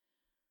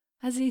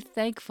As a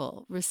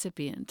thankful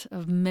recipient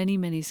of many,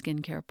 many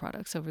skincare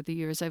products over the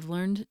years, I've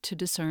learned to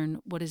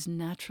discern what is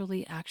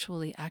naturally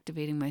actually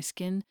activating my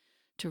skin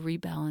to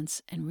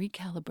rebalance and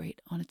recalibrate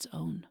on its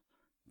own.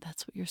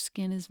 That's what your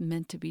skin is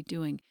meant to be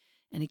doing,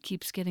 and it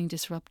keeps getting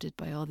disrupted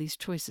by all these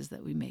choices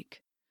that we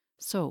make.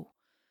 So,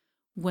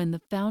 when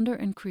the founder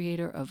and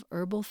creator of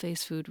Herbal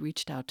Face Food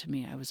reached out to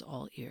me, I was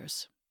all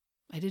ears.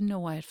 I didn't know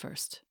why at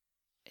first.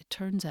 It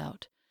turns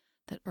out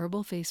that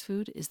Herbal Face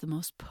Food is the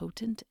most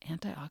potent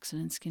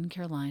antioxidant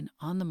skincare line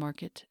on the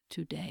market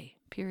today,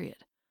 period.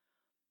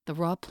 The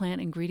raw plant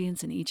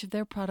ingredients in each of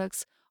their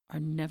products are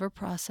never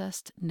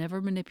processed, never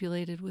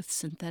manipulated with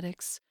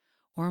synthetics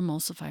or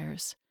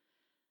emulsifiers.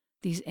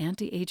 These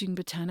anti-aging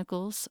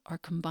botanicals are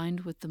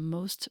combined with the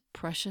most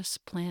precious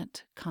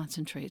plant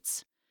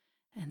concentrates,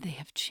 and they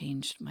have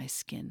changed my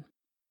skin.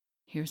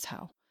 Here's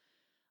how.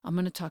 I'm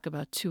going to talk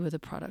about two of the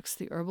products,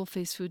 the Herbal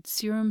Face Food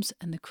serums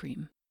and the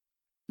cream.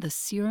 The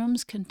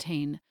serums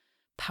contain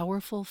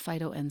powerful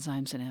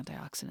phytoenzymes and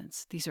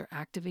antioxidants. These are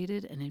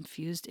activated and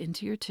infused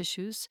into your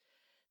tissues.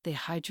 They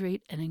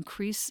hydrate and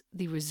increase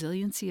the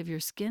resiliency of your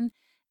skin,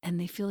 and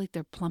they feel like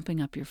they're plumping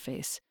up your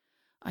face.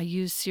 I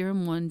use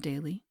Serum 1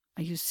 daily.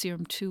 I use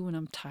Serum 2 when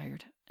I'm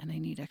tired and I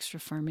need extra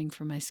firming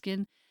for my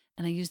skin.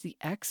 And I use the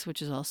X,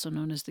 which is also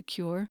known as the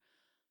Cure,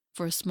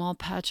 for a small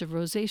patch of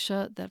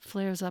rosacea that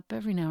flares up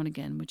every now and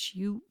again, which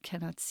you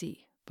cannot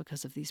see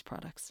because of these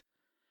products.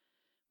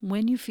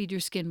 When you feed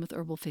your skin with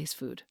Herbal Face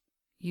Food,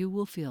 you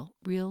will feel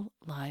real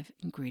live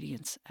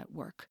ingredients at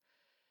work.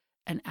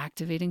 An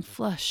activating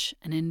flush,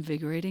 an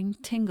invigorating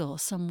tingle,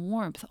 some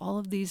warmth, all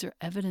of these are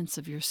evidence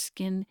of your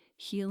skin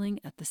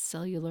healing at the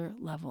cellular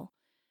level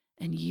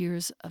and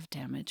years of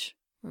damage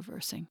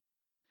reversing.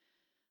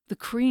 The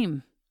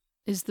cream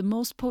is the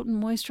most potent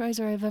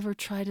moisturizer I've ever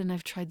tried, and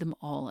I've tried them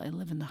all. I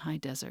live in the high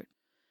desert.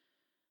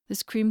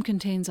 This cream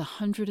contains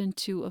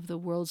 102 of the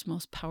world's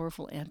most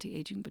powerful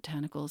anti-aging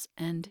botanicals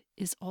and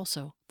is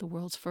also the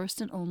world's first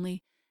and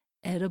only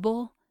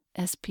edible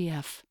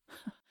SPF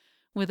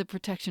with a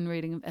protection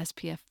rating of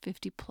SPF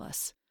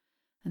 50+.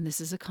 And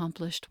this is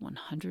accomplished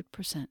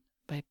 100%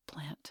 by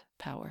plant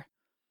power.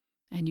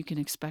 And you can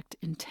expect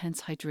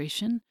intense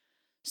hydration,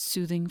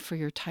 soothing for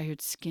your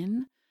tired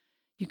skin.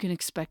 You can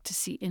expect to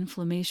see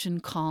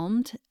inflammation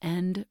calmed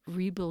and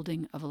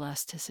rebuilding of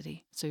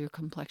elasticity, so your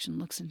complexion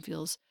looks and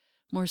feels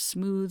more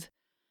smooth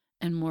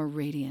and more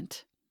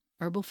radiant.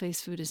 Herbal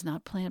Face Food is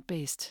not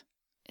plant-based.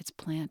 It's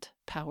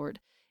plant-powered.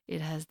 It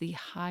has the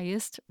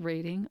highest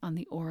rating on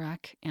the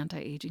ORAC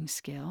anti-aging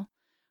scale.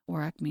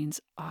 ORAC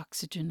means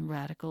oxygen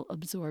radical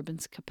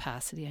absorbance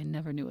capacity. I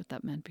never knew what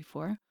that meant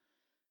before.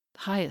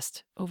 The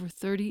highest, over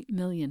 30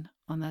 million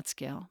on that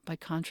scale. By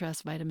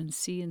contrast, vitamin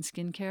C in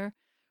skincare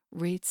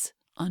rates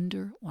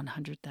under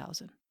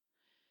 100,000.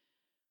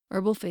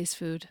 Herbal Face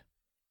Food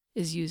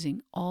is using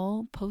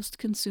all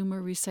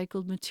post-consumer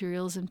recycled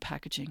materials and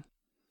packaging.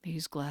 They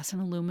use glass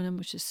and aluminum,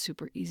 which is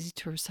super easy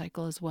to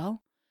recycle as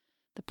well.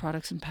 The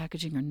products and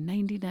packaging are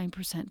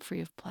 99% free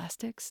of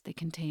plastics. They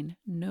contain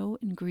no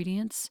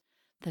ingredients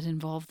that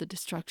involve the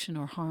destruction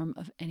or harm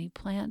of any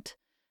plant,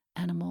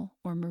 animal,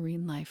 or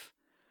marine life.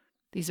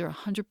 These are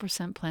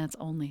 100% plants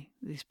only,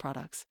 these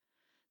products.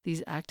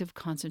 These active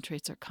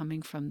concentrates are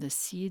coming from the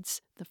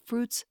seeds, the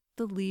fruits,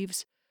 the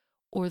leaves,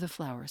 or the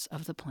flowers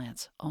of the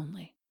plants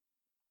only.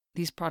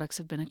 These products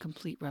have been a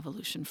complete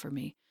revolution for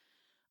me.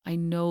 I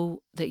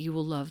know that you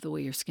will love the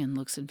way your skin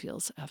looks and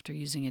feels after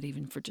using it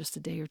even for just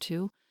a day or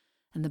two.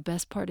 And the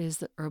best part is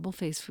that Herbal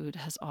Face Food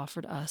has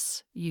offered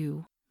us,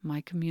 you, my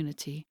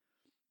community,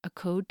 a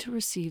code to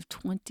receive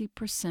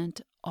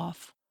 20%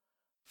 off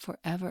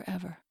forever,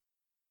 ever.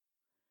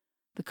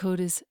 The code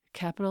is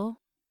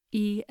capital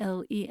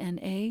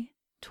ELENA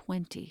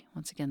 20.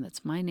 Once again,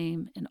 that's my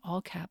name in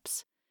all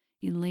caps,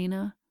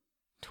 Elena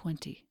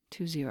 20.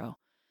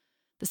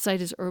 The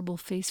site is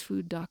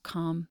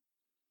herbalfacefood.com.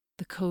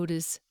 The code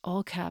is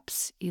all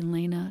caps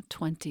Elena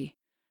 20.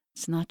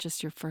 It's not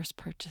just your first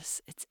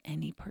purchase, it's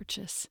any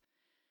purchase.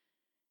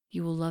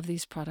 You will love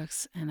these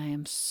products, and I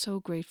am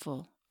so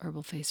grateful,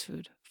 Herbal Face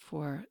Food,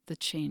 for the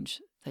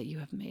change that you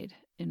have made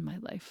in my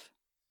life.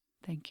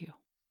 Thank you.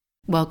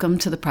 Welcome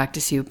to the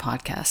Practice You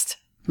podcast.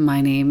 My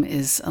name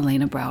is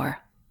Elena Brower.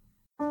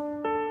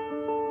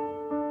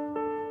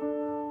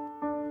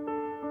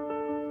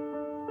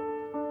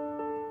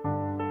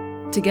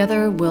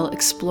 Together, we'll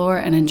explore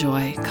and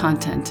enjoy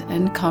content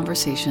and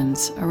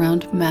conversations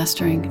around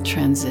mastering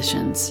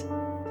transitions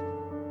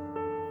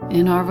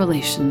in our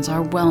relations,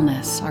 our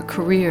wellness, our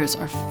careers,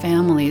 our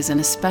families, and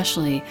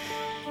especially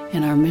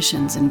in our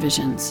missions and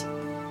visions.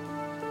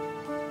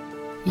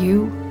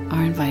 You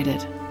are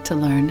invited to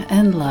learn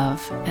and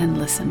love and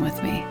listen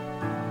with me.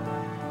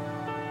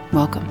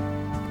 Welcome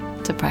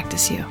to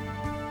Practice You.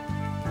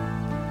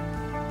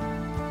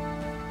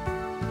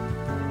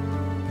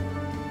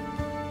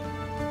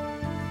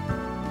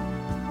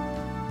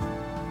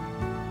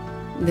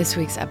 This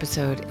week's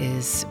episode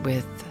is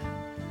with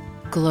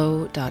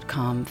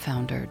Glow.com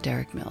founder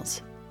Derek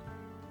Mills.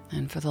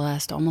 And for the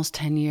last almost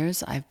 10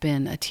 years, I've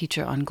been a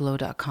teacher on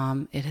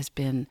Glow.com. It has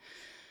been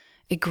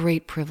a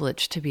great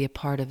privilege to be a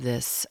part of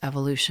this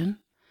evolution.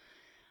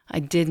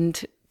 I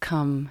didn't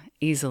come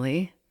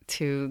easily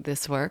to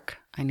this work.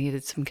 I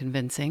needed some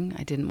convincing.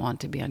 I didn't want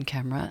to be on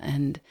camera.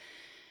 And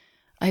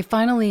I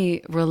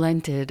finally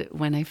relented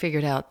when I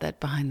figured out that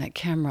behind that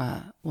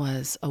camera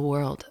was a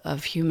world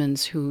of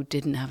humans who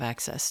didn't have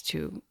access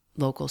to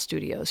local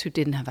studios, who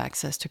didn't have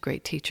access to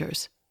great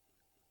teachers.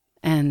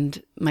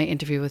 And my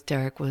interview with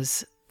Derek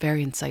was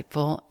very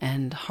insightful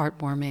and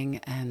heartwarming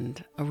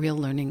and a real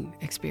learning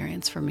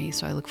experience for me.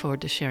 So I look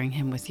forward to sharing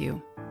him with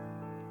you.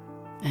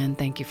 And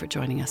thank you for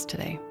joining us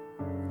today.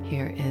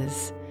 Here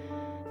is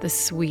the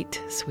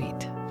sweet,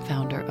 sweet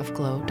founder of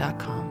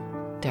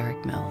Glow.com,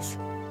 Derek Mills.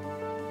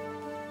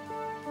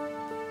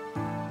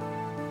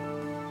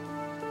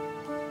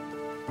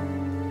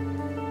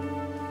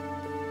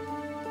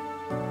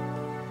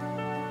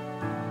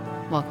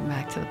 Welcome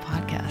back to the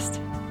podcast.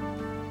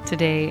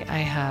 Today, I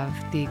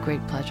have the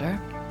great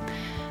pleasure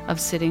of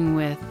sitting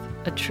with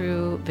a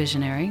true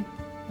visionary,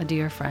 a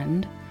dear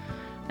friend,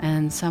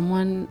 and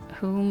someone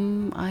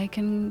whom I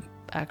can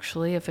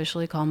actually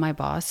officially call my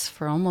boss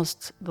for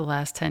almost the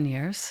last 10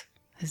 years.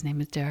 His name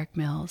is Derek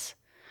Mills,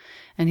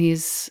 and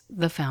he's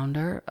the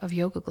founder of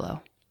Yoga Glow.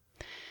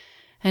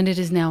 And it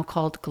is now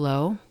called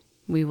Glow.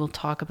 We will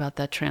talk about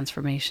that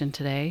transformation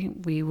today.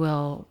 We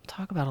will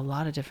talk about a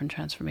lot of different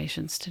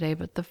transformations today,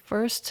 but the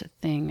first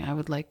thing I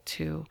would like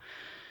to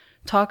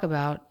talk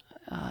about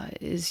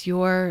is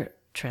your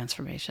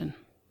transformation.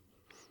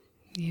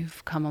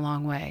 You've come a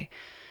long way.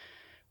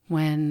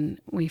 When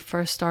we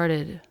first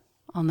started,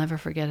 I'll never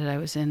forget it, I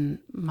was in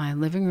my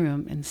living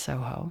room in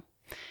Soho,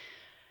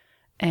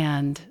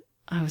 and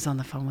I was on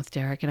the phone with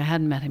Derek, and I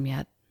hadn't met him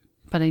yet,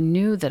 but I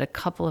knew that a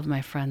couple of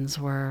my friends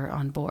were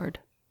on board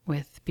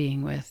with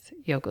being with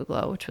Yoga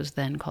Glow, which was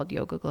then called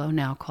Yoga Glow,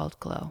 now called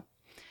Glow.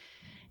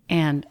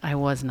 And I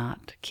was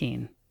not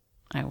keen.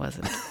 I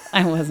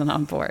wasn't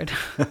on board.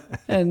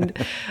 And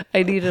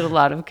I needed a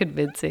lot of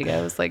convincing. I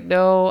was like,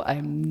 no,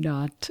 I'm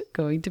not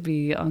going to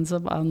be on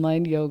some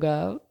online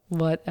yoga,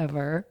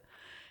 whatever.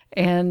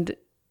 And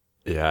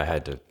yeah, I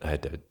had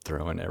to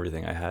throw in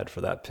everything I had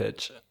for that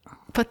pitch.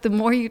 But the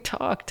more you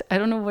talked, I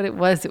don't know what it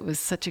was. It was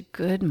such a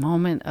good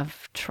moment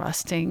of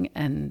trusting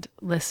and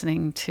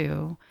listening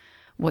to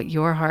what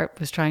your heart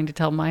was trying to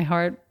tell my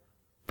heart,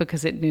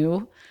 because it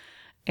knew.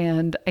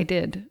 And I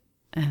did.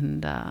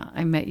 And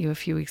I met you a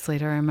few weeks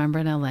later, I remember,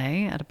 in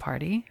LA at a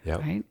party,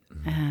 yep. Right?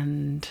 Mm-hmm.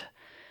 And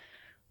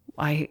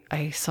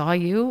I saw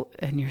you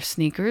and your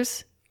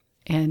sneakers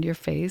and your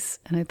face,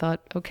 and I thought,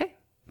 okay,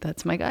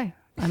 that's my guy.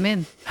 I'm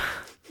in.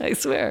 I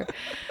swear.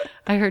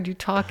 I heard you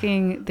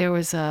talking. There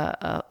was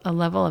a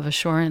level of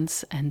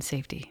assurance and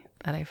safety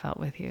that I felt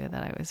with you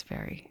that I was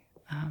very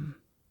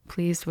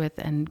pleased with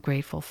and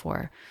grateful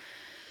for.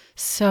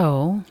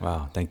 So.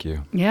 Wow, thank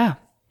you. Yeah.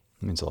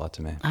 It means a lot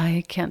to me.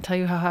 I can't tell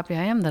you how happy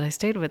I am that I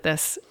stayed with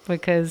this,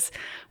 because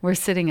we're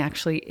sitting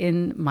actually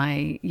in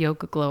my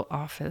Yoga Glow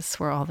office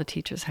where all the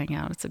teachers hang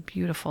out. It's a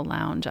beautiful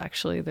lounge,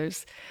 actually.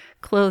 There's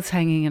clothes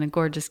hanging and a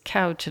gorgeous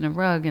couch and a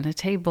rug and a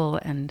table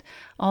and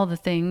all the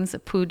things, a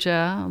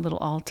puja, a little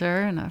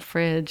altar and a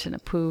fridge and a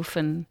poof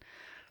and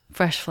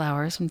fresh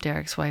flowers from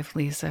Derek's wife,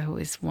 Lisa, who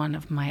is one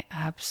of my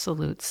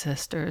absolute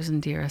sisters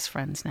and dearest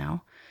friends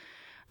now.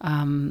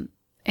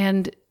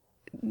 And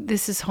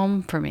this is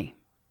home for me.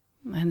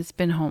 And it's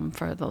been home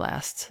for the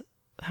last,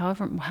 how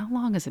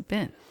long has it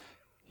been?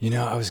 You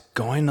know, I was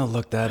going to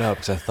look that up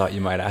because I thought you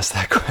might ask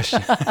that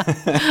question.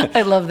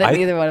 I love that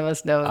neither one of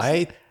us knows.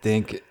 I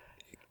think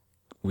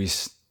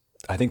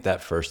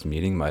that first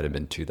meeting might have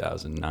been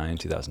 2009,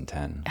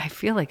 2010. I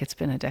feel like it's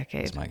been a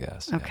decade. That's my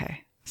guess. Okay.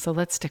 Yeah. So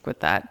let's stick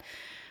with that.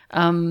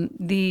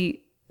 The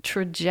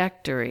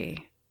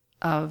trajectory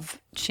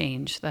of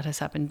change that has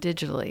happened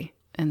digitally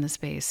in the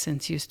space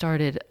since you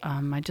started,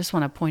 I just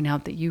want to point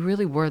out that you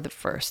really were the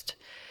first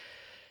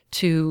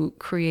to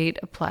create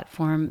a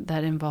platform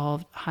that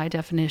involved high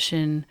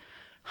definition,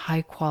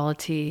 high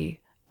quality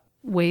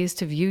ways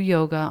to view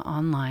yoga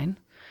online.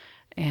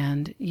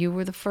 And you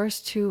were the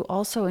first to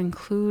also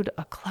include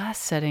a class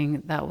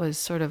setting that was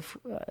sort of,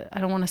 I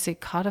don't want to say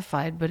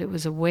codified, but it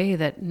was a way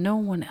that no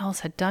one else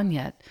had done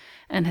yet,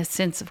 and has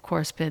since, of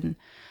course, been,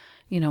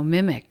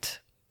 mimicked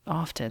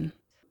often.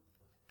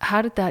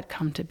 How did that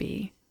come to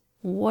be?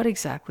 What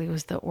exactly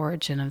was the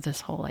origin of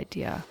this whole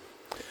idea?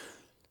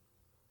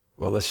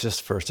 Well, let's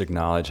just first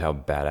acknowledge how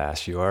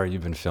badass you are.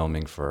 You've been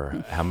filming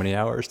for how many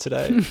hours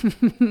today?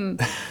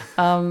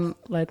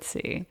 Let's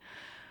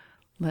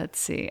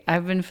see.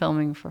 I've been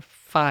filming for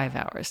 5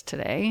 hours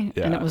today,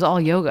 and it was all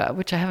yoga,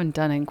 which I haven't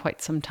done in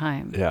quite some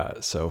time.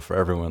 Yeah. So for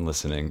everyone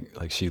listening,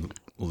 she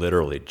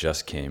literally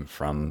just came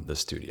from the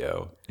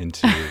studio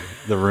into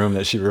the room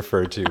that she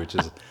referred to, which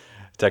is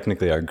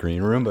technically our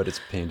green room, but it's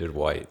painted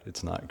white.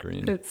 It's not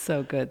green. It's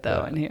so good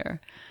though in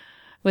here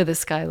with a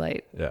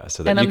skylight. Yeah.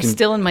 So that and I'm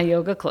still in my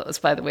yoga clothes,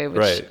 by the way,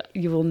 which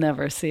you will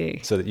never see.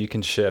 So that you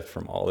can shift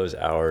from all those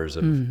hours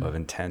of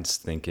intense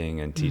thinking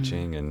and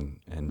teaching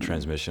and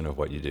transmission of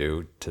what you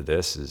do to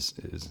this is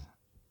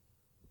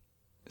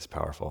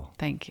powerful.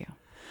 Thank you.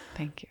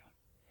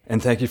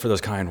 And thank you for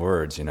those kind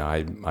words. You know,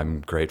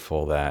 I'm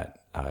grateful that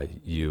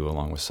you,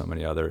 along with so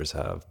many others,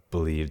 have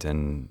believed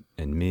in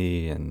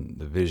me and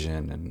the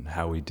vision and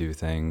how we do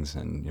things.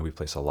 And you know, we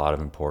place a lot of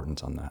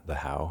importance on the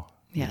how.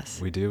 Yes.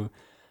 We do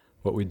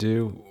what we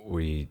do.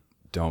 We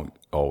don't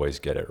always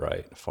get it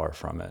right, far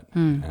from it.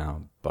 Mm. You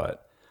know?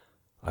 But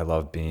I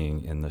love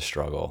being in the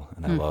struggle,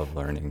 and I love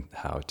learning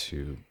how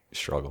to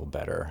struggle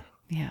better.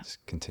 Yeah.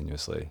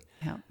 Continuously.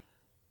 Yeah.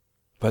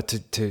 But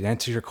to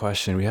answer your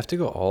question, we have to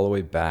go all the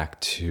way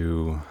back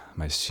to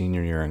my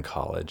senior year in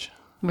college.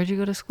 Where'd you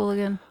go to school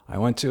again? I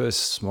went to a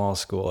small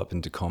school up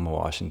in Tacoma,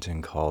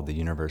 Washington called the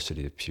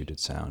University of Puget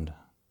Sound.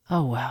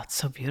 Oh, wow. It's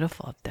so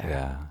beautiful up there.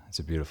 Yeah, it's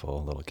a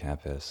beautiful little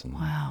campus and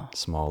Wow.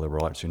 small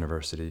liberal arts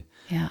university.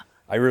 Yeah.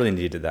 I really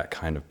needed that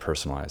kind of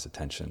personalized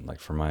attention.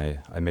 Like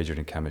I majored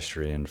in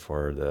chemistry, and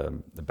for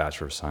the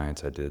Bachelor of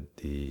Science, I did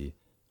the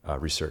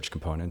research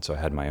component. So I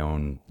had my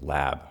own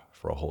lab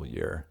for a whole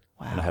year.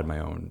 Wow. And I had my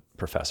own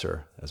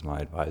professor as my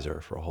advisor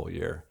for a whole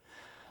year.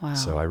 Wow.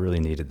 So I really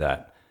needed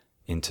that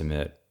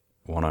intimate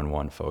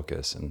one-on-one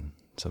focus. And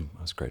so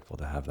I was grateful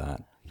to have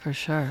that. For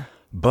sure.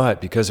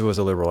 But because it was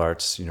a liberal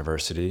arts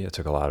university, I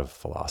took a lot of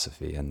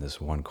philosophy. And this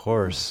one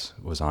course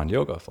was on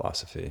yoga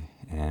philosophy.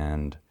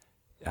 And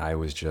I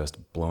was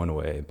just blown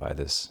away by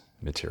this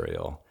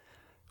material.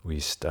 We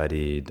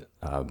studied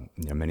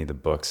many of the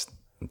books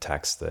and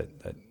texts that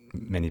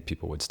many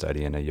people would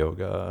study in a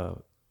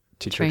yoga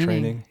teacher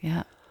training.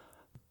 Yeah.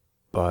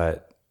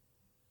 But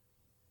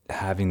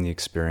having the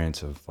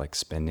experience of like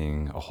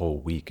spending a whole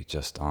week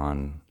just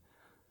on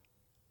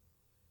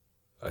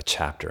a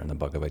chapter in the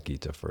Bhagavad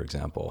Gita, for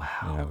example,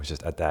 Wow. You know, it was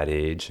just at that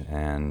age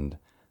and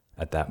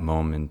at that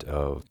moment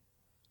of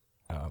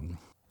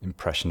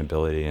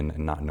impressionability and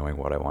not knowing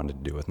what I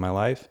wanted to do with my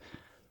life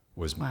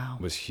was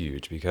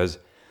huge, because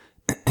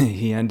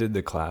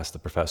the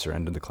professor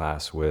ended the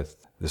class with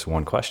this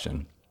one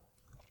question.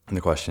 And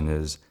the question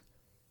is,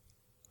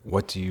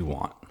 what do you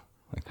want?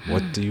 Like,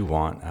 what do you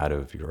want out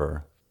of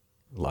your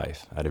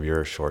life, out of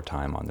your short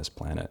time on this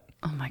planet?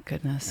 Oh my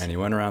goodness. And he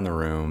went around the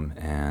room,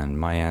 and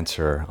my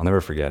answer, I'll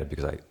never forget it,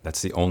 because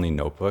that's the only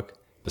notebook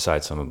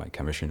besides some of my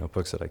chemistry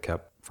notebooks that I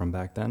kept from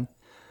back then.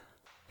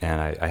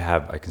 And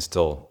I can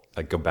still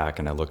go back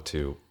and I look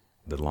to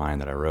the line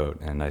that I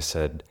wrote, and I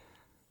said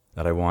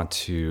that I want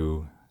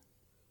to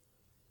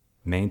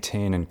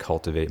maintain and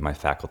cultivate my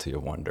faculty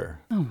of wonder.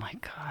 Oh my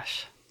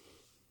gosh.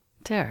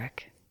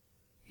 Derek,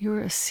 you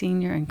were a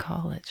senior in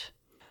college.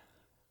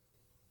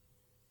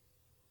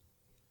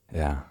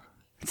 Yeah.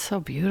 It's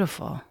so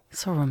beautiful,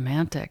 so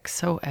romantic,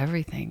 so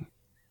everything.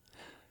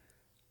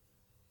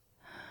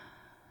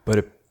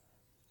 But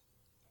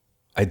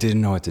I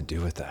didn't know what to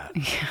do with that.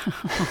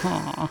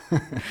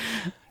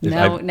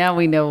 Now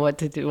we know what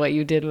to do, what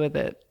you did with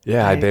it.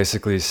 Yeah, I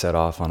basically set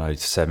off on a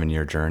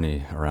 7-year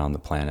journey around the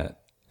planet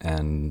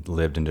and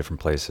lived in different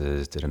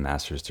places, did a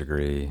master's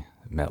degree,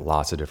 met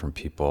lots of different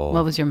people.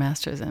 What was your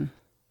master's in?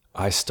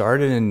 I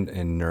started in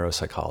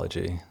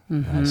neuropsychology,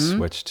 and I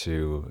switched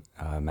to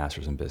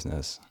master's in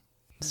business.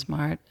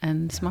 Smart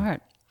and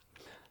smart.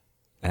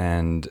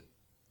 And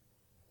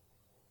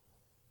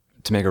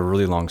to make a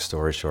really long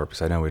story short,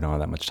 because I know we don't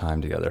have that much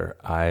time together,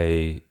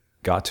 I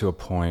got to a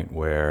point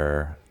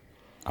where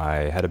I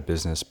had a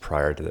business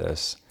prior to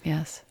this.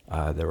 Yes.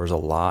 There was a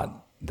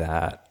lot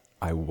that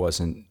I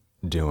wasn't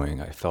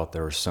doing. I felt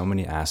there were so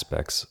many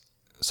aspects,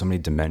 so many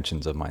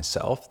dimensions of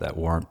myself that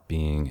weren't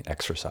being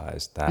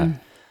exercised,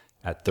 that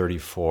at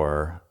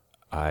 34,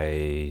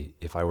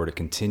 if I were to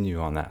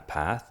continue on that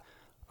path,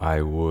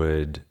 I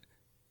would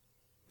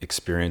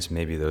experience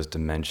maybe those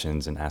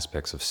dimensions and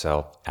aspects of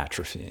self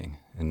atrophying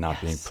and not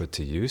being put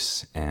to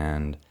use.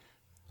 And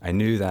I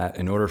knew that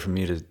in order for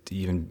me to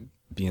even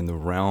be in the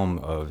realm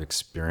of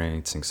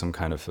experiencing some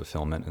kind of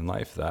fulfillment in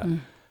life, that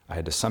I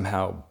had to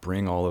somehow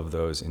bring all of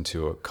those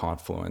into a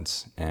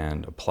confluence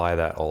and apply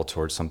that all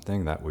towards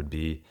something that would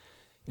be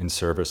in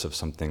service of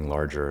something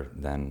larger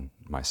than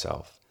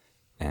myself.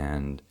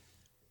 And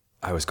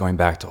I was going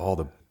back to all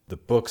the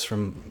books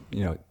from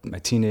my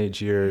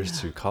teenage years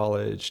to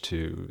college,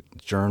 to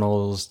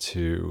journals,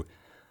 to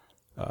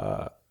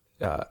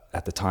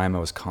at the time I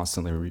was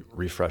constantly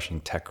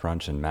refreshing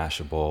TechCrunch and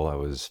Mashable. I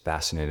was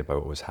fascinated by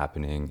what was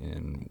happening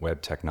in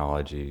web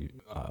technology,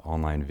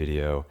 online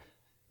video.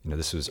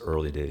 This was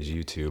early days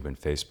YouTube and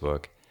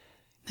Facebook.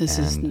 This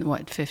is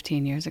what,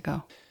 15 years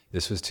ago?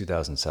 This was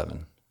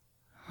 2007.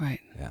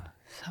 Right. Yeah.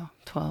 So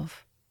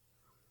 12.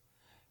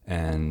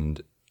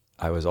 And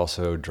I was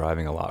also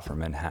driving a lot from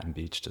Manhattan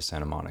Beach to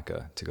Santa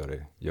Monica to go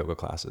to yoga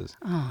classes.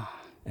 Oh.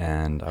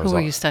 And Who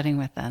were you studying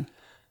with then?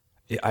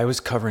 I was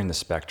covering the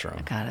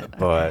spectrum. Got it.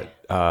 But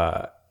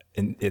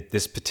at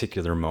this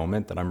particular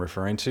moment that I'm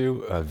referring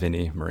to,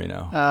 Vinny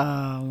Marino.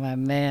 Oh, my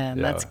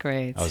man. That's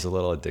great. I was a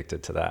little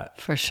addicted to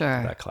that. For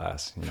sure. That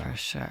class. For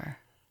sure.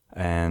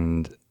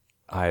 And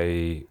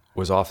I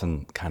was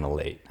often kind of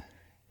late.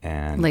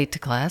 And late to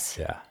class?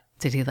 Yeah.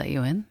 Did he let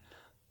you in?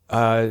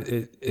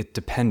 It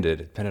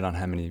depended. It depended on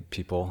how many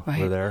people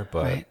were there.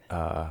 But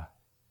I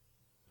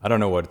don't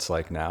know what it's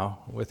like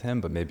now with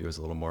him, but maybe it was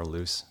a little more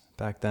loose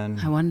back then.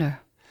 I wonder.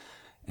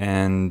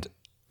 And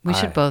We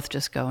should both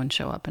just go and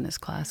show up in his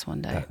class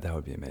one day. That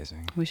would be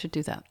amazing. We should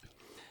do that.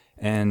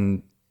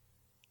 And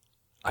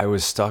I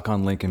was stuck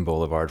on Lincoln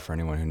Boulevard. For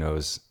anyone who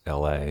knows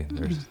LA,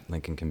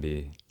 Lincoln can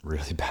be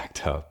really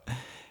backed up.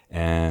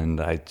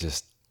 And I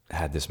just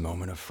had this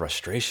moment of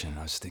frustration.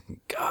 I was thinking,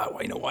 God,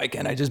 why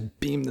can't I just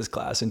beam this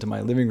class into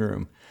my living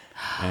room?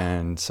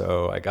 And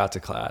so I got to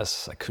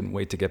class. I couldn't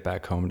wait to get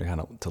back home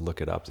to look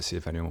it up to see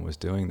if anyone was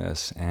doing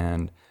this.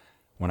 And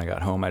when I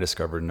got home, I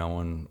discovered no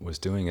one was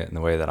doing it in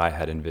the way that I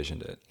had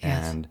envisioned it.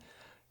 Yes. And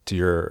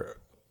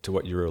to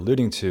what you were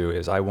alluding to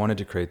is I wanted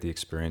to create the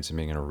experience of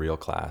being in a real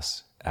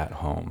class at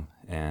home.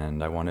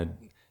 And I wanted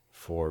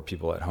for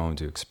people at home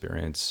to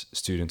experience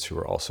students who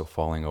were also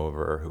falling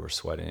over, who were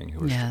sweating,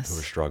 who were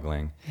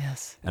struggling.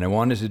 Yes. And I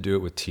wanted to do it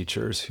with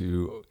teachers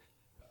who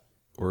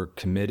were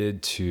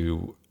committed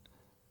to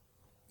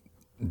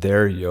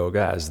their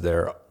yoga as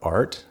their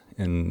art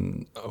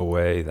in a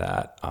way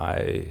that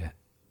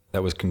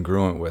was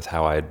congruent with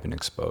how I had been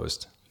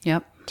exposed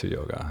to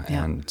yoga.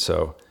 Yep. And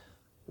so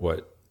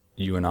what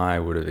you and I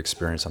would have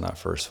experienced on that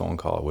first phone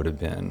call would have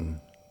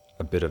been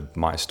a bit of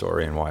my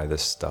story and why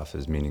this stuff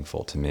is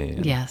meaningful to me.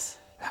 And Yes.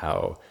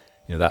 how,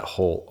 that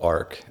whole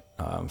arc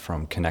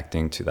from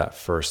connecting to that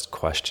first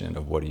question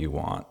of what do you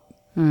want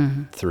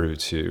through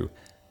to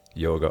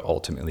yoga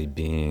ultimately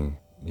being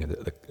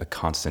the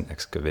constant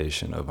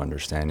excavation of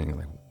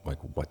understanding like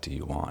what do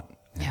you want,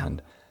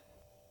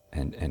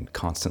 and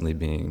constantly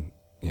being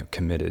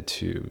committed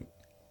to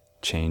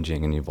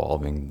changing and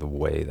evolving the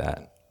way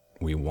that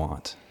we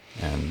want.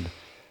 And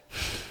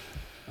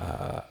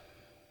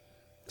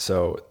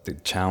so the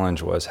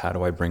challenge was, how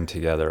do I bring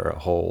together a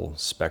whole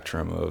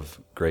spectrum of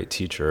great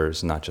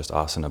teachers, not just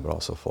asana but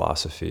also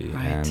philosophy,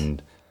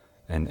 right,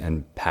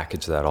 and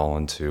package that all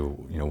into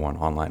one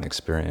online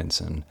experience.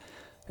 And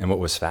what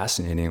was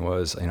fascinating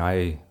was,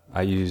 I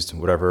used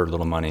whatever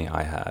little money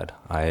I had.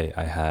 I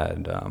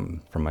had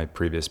from my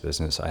previous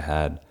business, I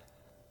had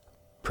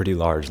pretty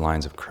large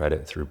lines of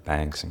credit through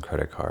banks and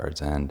credit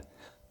cards, and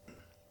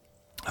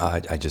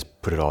I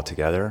just put it all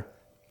together,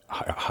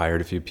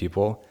 hired a few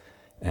people,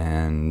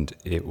 and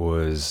it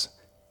was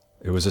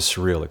a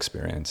surreal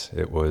experience.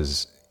 It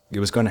was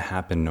going to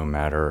happen no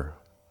matter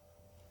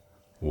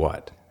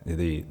what.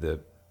 The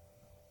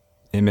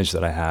image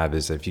that I have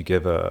is, if you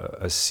give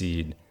a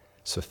seed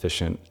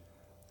sufficient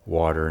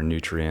water,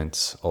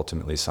 nutrients,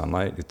 ultimately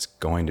sunlight, it's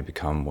going to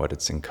become what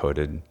it's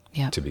encoded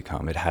to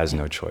become. It has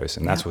no choice.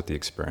 And that's what the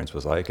experience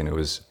was like. And it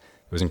was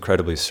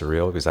incredibly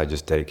surreal because I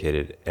just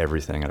dedicated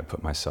everything and I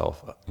put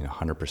myself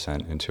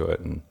 100% into it.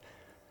 And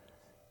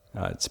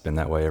it's been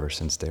that way ever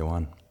since day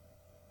one.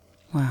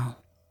 Wow.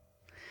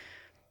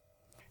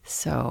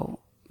 So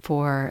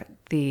for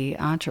the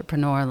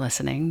entrepreneur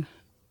listening,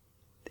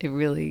 it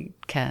really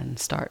can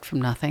start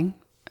from nothing.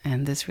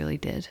 And this really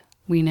did.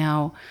 We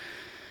now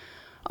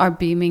are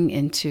beaming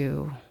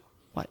into,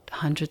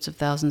 hundreds of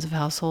thousands of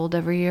households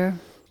every year?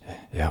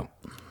 Yeah.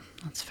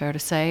 That's fair to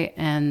say.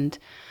 And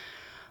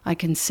I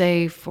can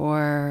say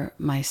for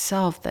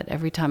myself that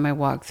every time I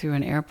walk through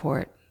an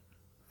airport,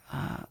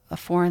 a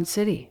foreign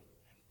city,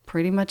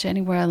 pretty much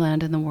anywhere I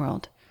land in the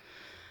world,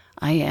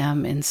 I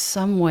am in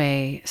some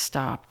way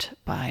stopped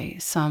by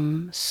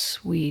some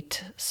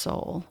sweet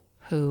soul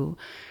who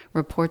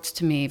reports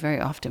to me very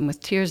often with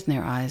tears in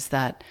their eyes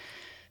that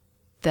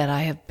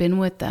I have been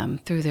with them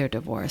through their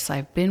divorce.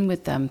 I've been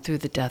with them through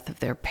the death of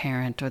their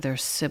parent or their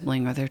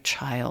sibling or their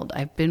child.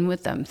 I've been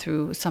with them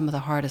through some of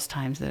the hardest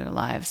times of their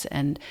lives.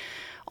 And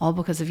all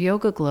because of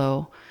Yoga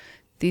Glow,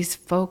 these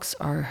folks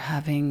are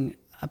having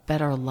a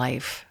better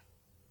life,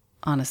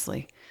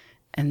 honestly.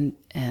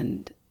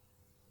 And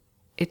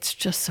it's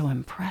just so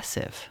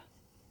impressive.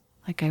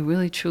 Like, I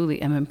really, truly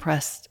am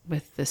impressed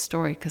with this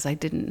story because I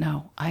didn't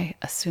know. I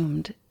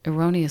assumed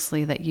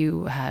erroneously that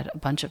you had a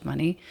bunch of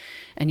money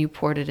and you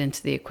poured it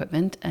into the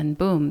equipment and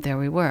boom, there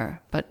we were.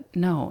 But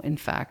no, in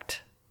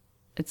fact,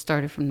 it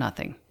started from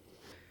nothing.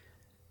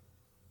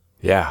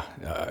 Yeah.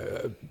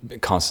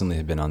 Constantly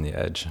have been on the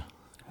edge.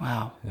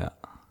 Wow. Yeah.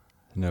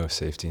 No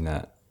safety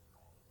net.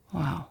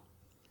 Wow.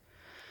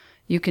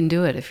 You can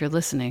do it if you're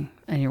listening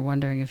and you're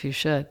wondering if you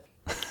should.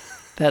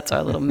 That's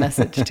our little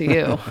message to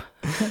you.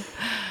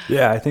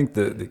 Yeah, I think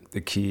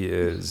the key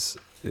is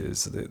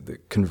the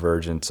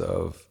convergence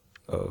of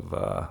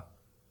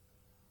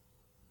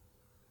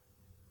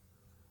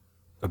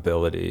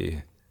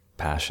ability,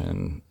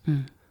 passion,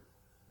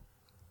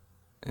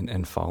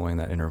 and following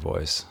that inner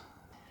voice.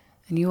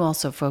 And you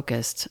also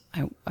focused,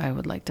 I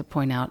would like to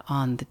point out,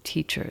 on the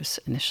teachers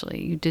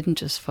initially. You didn't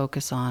just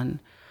focus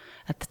on,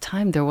 at the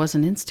time there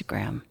wasn't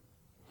Instagram.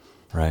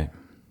 Right.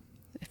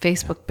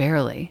 Facebook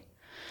barely.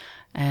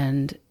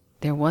 And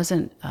there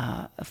wasn't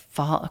a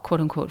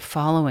quote-unquote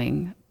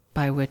following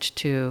by which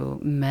to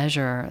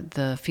measure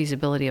the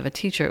feasibility of a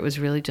teacher. It was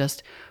really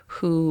just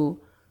what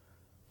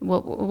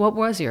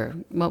was your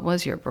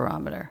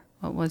barometer?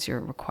 What was your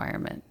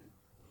requirement?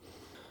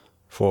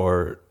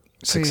 For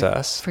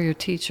success for your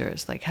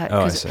teachers? Like,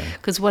 I see.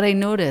 Because what I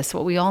noticed,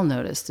 what we all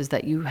noticed, is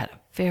that you had a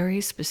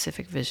very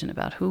specific vision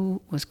about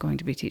who was going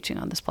to be teaching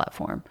on this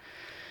platform.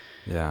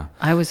 Yeah.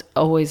 I was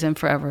always and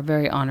forever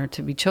very honored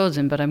to be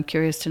chosen, but I'm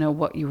curious to know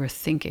what you were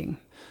thinking.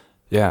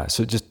 Yeah.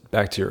 So just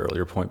back to your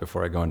earlier point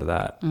before I go into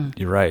that,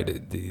 you're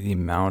right. The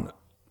amount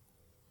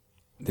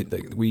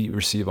we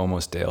receive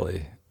almost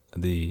daily,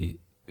 the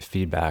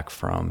feedback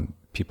from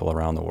people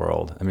around the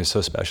world. I mean, it's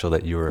so special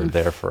that you were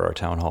there for our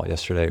town hall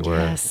yesterday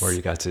where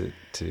you got to,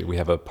 we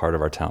have a part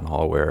of our town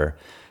hall where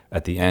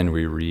at the end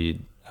we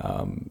read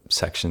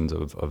sections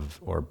of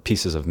or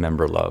pieces of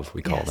member love,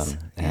 we call them.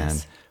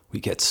 And we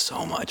get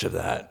so much of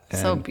that.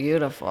 And so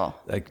beautiful.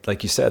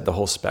 Like you said, the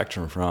whole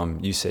spectrum from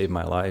you saved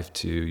my life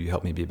to you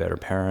helped me be a better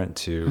parent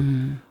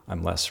to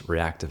I'm less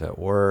reactive at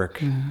work,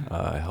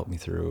 helped me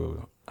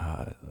through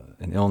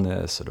an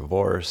illness, a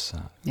divorce,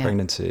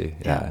 pregnancy.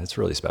 Yeah, it's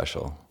really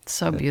special.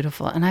 So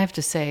beautiful. And I have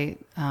to say,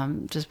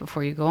 just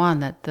before you go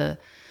on, that the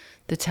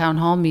town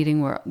hall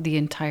meeting where the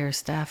entire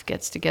staff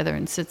gets together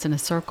and sits in a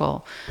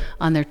circle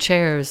on their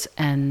chairs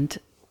and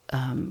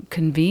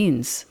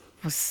convenes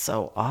was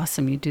so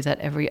awesome. You do that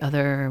every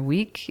other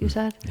week, you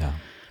said? Yeah.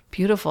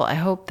 Beautiful. I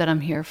hope that I'm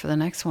here for the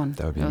next one.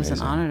 That would be amazing. It was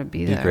an honor to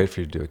be there. It'd be great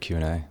for you to do a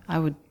Q&A. I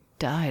would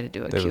die to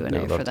do a Q&A they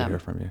would love for them. To hear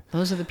from you.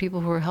 Those are the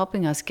people who are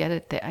helping us get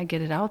it. I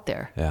get it out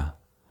there. Yeah.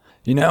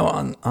 You know,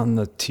 on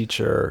the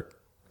teacher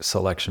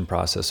selection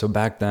process, so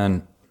back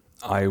then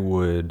I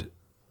would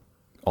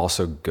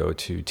also go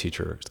to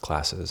teacher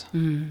classes.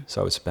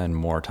 So I would spend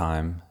more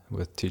time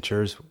with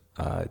teachers,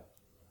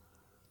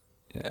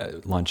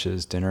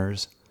 lunches,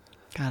 dinners.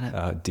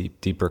 Got it.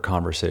 Deeper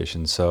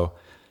conversations. So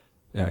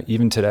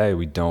even today,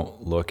 we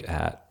don't look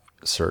at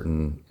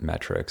certain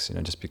metrics.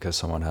 Just because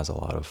someone has a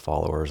lot of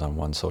followers on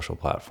one social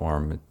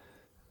platform,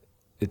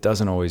 it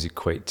doesn't always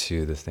equate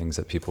to the things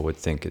that people would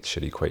think it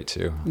should equate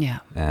to. Yeah.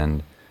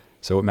 And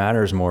so what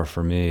matters more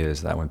for me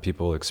is that when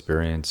people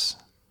experience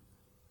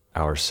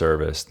our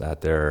service, that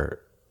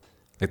they're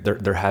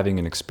having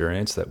an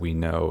experience that we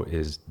know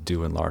is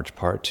due in large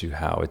part to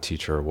how a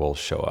teacher will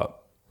show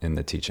up in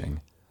the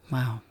teaching.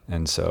 Wow.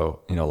 And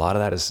so, a lot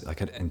of that is like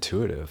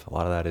intuitive. A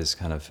lot of that is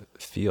kind of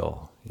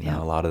feel,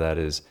 a lot of that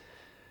is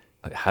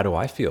like, how do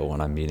I feel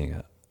when I'm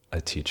meeting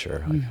a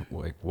teacher?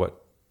 Like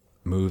what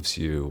moves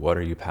you? What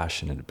are you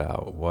passionate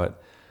about?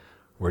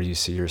 Where do you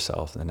see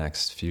yourself in the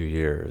next few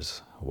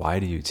years? Why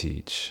do you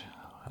teach?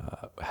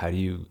 How do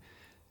you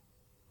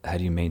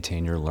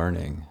maintain your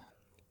learning?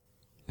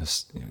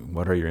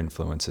 What are your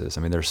influences?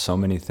 I mean, there's so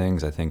many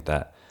things I think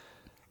that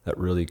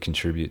really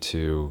contribute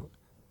to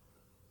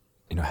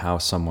how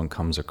someone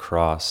comes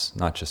across,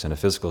 not just in a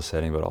physical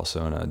setting, but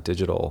also in a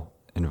digital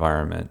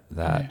environment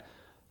that,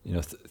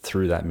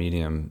 through that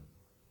medium,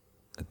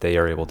 they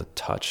are able to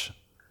touch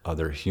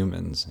other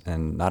humans.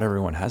 And not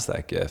everyone has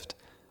that gift.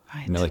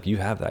 Right. Like you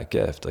have that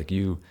gift, like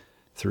you,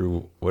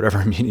 through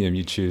whatever medium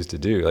you choose to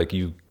do, like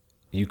you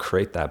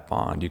create that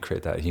bond, you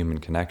create that human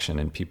connection,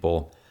 and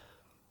people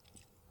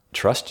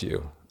trust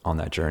you on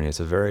that journey. It's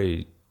a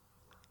very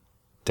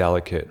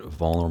delicate,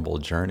 vulnerable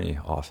journey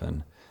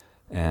often.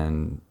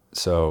 And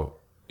so,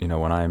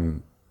 when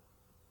I'm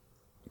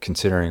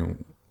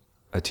considering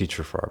a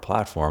teacher for our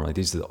platform, like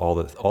these are all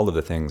of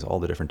the things, all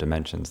the different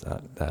dimensions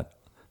that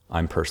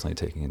I'm personally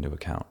taking into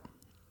account.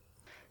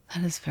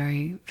 That is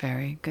very,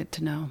 very good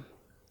to know.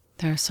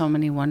 There are so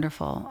many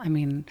wonderful, I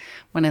mean,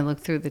 when I look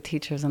through the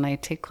teachers, and I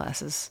take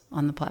classes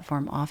on the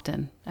platform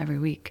often, every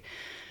week,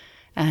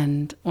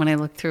 and when I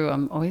look through,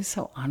 I'm always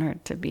so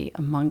honored to be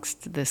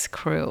amongst this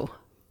crew.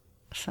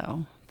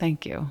 So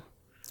thank you.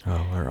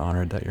 Oh, we're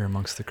honored that you're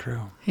amongst the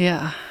crew.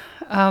 Yeah.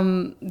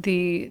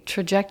 The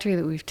trajectory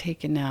that we've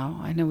taken now,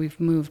 I know we've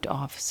moved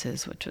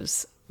offices, which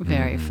was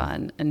very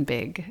fun and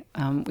big.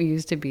 We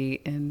used to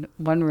be in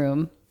one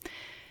room,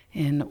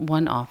 in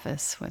one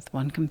office with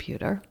one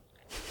computer.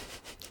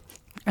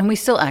 And we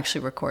still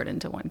actually record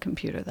into one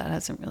computer. That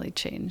hasn't really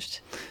changed.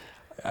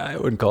 I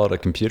wouldn't call it a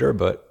computer,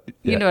 but...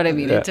 You know what I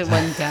mean? Yeah. Into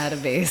one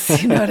database.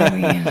 You know what I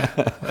mean?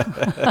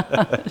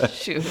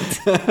 Shoot.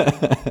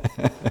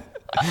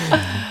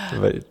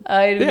 But,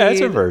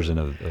 it's a version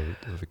of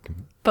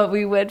But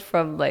we went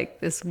from like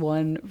this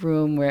one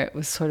room where it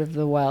was sort of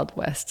the Wild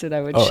West, and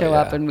I would show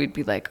up and we'd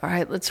be like, all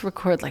right, let's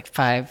record like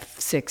 5,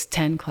 6,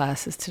 10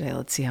 classes today.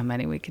 Let's see how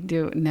many we can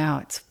do. Now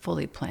it's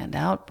fully planned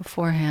out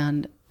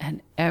beforehand,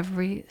 and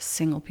every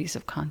single piece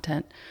of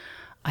content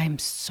I am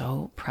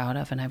so proud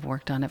of, and I've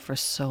worked on it for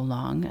so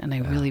long, and I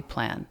really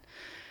plan.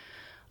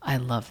 I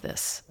love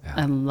this. Yeah.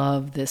 I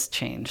love this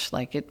change.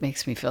 Like, it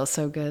makes me feel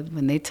so good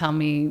when they tell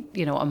me,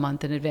 a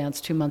month in advance,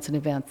 2 months in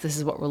advance, this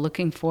is what we're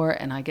looking for,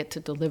 and I get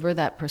to deliver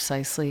that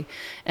precisely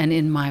and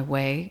in my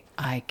way.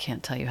 I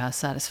can't tell you how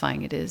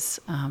satisfying it is.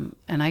 And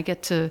I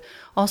get to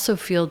also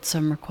field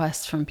some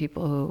requests from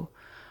people who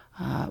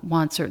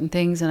want certain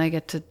things, and I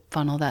get to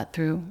funnel that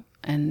through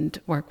and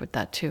work with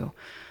that too.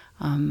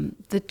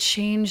 The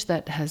change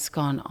that has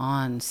gone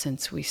on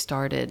since we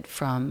started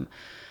from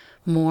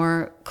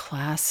more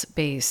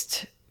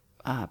class-based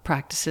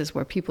practices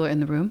where people are in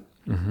the room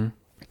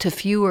to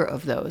fewer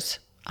of those.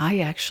 I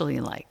actually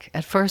like.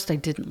 At first, I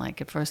didn't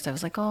like. At first, I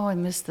was like, oh, I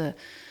miss the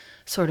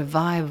sort of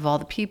vibe of all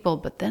the people.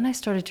 But then I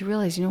started to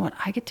realize, you know what?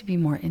 I get to be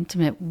more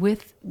intimate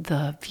with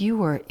the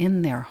viewer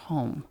in their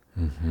home.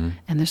 Mm-hmm.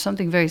 And there's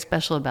something very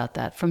special about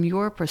that. From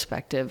your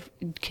perspective,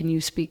 can you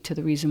speak to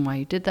the reason why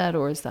you did that?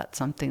 Or is that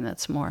something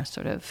that's more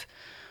sort of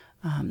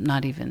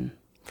not even...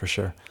 For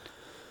sure.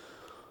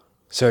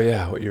 So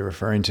yeah, what you're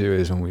referring to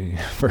is when we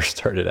first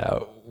started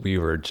out, we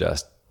were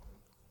just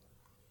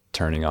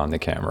turning on the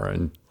camera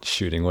and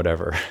shooting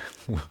whatever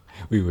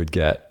we would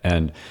get,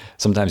 and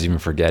sometimes even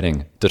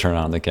forgetting to turn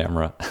on the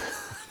camera.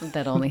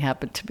 That only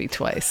happened to me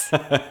twice.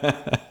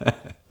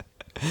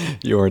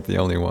 You weren't the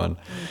only one.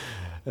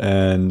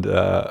 And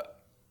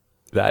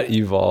that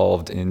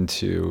evolved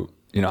into,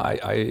 you know,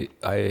 I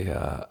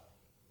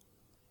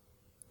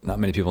not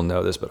many people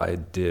know this, but I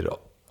did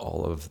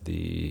all of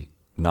the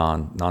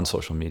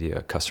non-social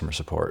media customer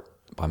support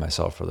by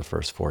myself for the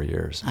first 4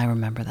 years. I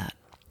remember that.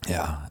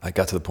 Yeah, I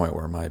got to the point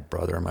where my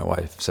brother and my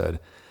wife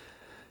said,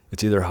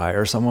 it's either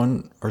hire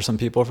someone or some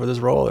people for this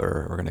role,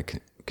 or we're going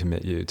to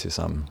commit you to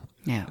some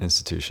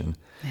institution.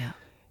 Yeah.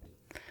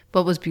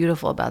 What was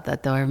beautiful about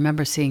that, though, I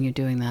remember seeing you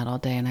doing that all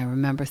day, and I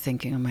remember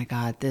thinking, oh my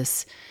God,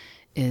 this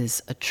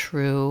is a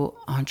true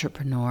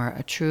entrepreneur,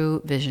 a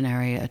true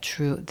visionary,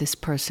 this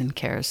person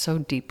cares so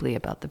deeply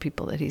about the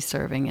people that he's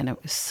serving, and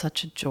it was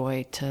such a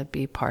joy to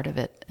be part of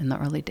it in the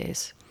early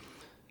days.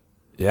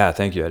 Yeah,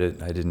 thank you. I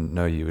didn't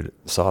know you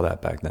saw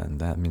that back then.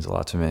 That means a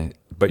lot to me.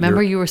 But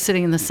remember, you were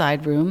sitting in the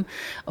side room,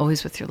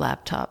 always with your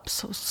laptop.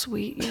 So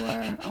sweet you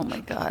are. Oh my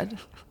God.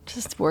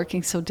 Just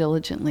working so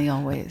diligently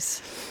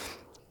always.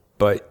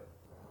 But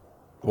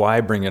why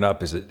I bring it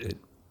up is it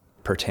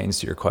pertains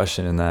to your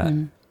question in that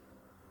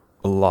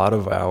a lot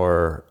of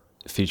our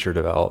feature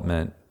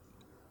development,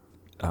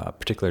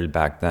 particularly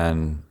back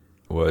then,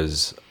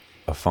 was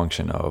a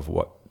function of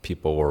what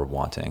people were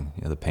wanting,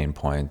 you know, the pain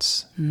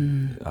points,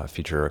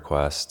 feature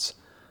requests,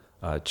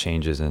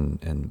 changes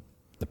in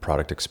the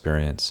product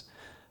experience.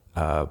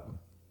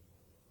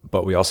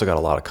 But we also got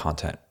a lot of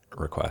content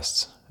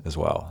requests as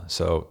well.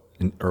 So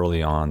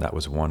early on, that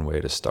was one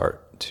way to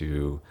start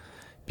to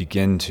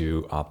begin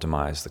to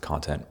optimize the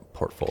content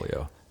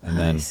portfolio. And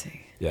then,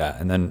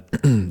 and then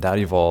that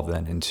evolved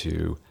then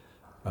into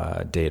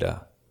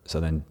data.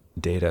 So then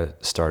data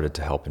started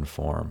to help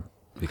inform,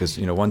 because,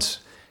 you know,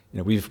 once... You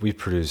know, we've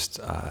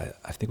produced, I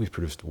think we've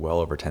produced well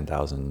over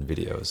 10,000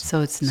 videos. So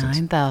it's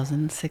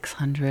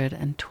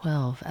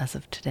 9,612 as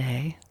of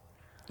today.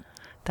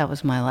 That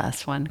was my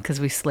last one, because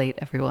we slate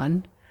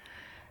everyone.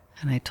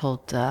 And I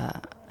told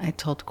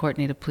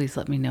Courtney to please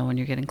let me know when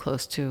you're getting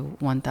close to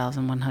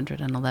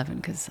 1,111,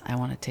 because I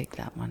want to take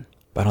that one.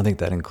 But I don't think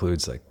that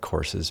includes like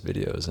courses,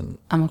 videos, and...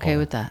 I'm okay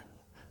with that.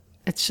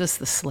 It's just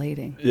the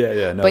slating.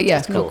 Yeah, no. But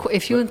yeah, cool.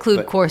 If you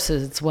include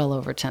courses, it's well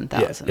over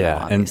 10,000,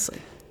 obviously.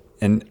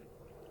 And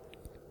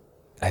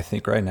I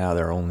think right now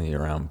there are only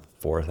around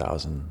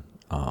 4,000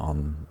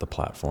 on the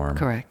platform.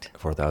 Correct.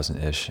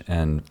 4,000-ish.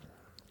 And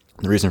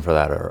the reason for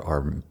that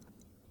are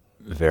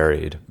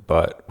varied,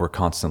 but we're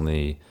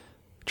constantly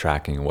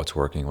tracking what's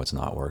working, what's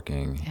not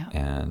working. Yeah.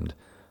 And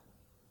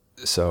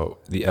so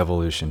the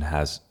evolution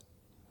has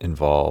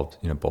involved,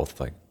 you know, both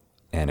like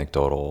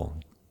anecdotal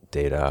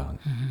data,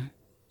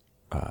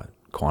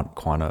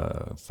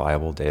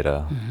 quantifiable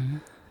data,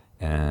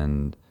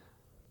 and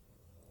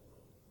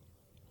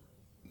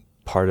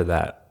part of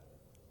that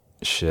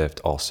shift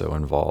also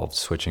involved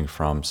switching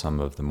from some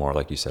of the more,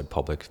 like you said,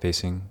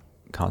 public-facing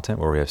content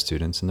where we have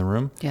students in the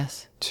room,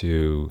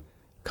 to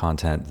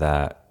content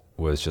that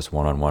was just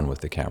one-on-one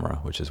with the camera,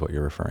 which is what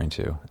you're referring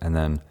to. And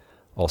then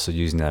also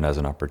using that as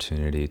an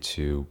opportunity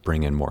to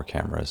bring in more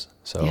cameras.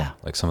 So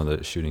like some of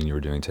the shooting you were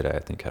doing today, I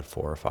think had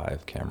 4 or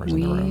 5 cameras in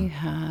the room. We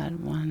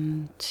had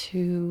 1,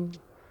 2,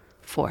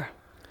 4.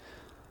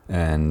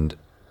 And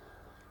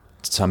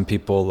some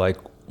people like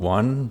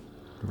one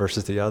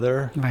versus the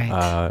other.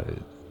 Right.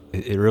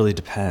 It really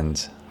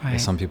depends. Right.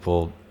 Some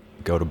people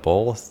go to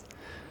both.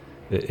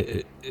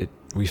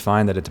 We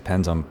find that it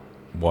depends on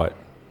what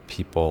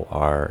people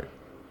are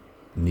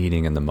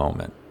needing in the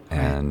moment.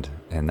 And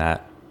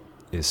that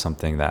is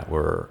something that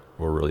we're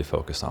really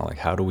focused on. Like,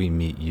 how do we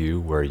meet you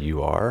where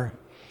you are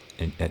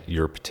at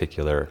your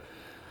particular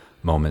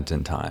moment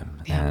in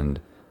time? Yeah. And,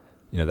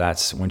 you know,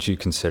 that's once you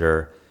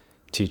consider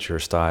teacher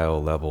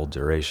style, level,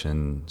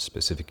 duration,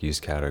 specific use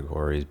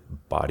categories,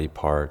 body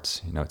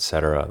parts, you know, et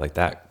cetera, like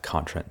that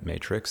content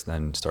matrix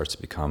then starts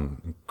to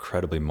become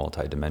incredibly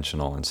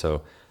multidimensional. And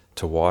so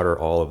to water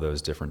all of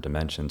those different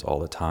dimensions all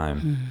the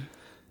time,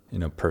 you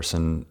know,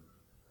 person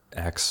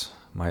X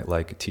might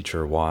like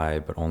teacher Y,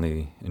 but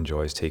only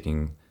enjoys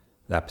taking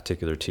that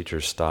particular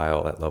teacher's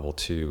style at level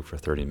 2 for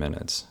 30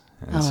 minutes.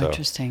 And so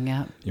interesting,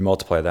 yeah. You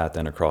multiply that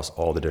then across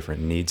all the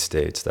different need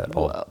states that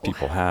all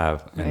people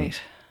have. And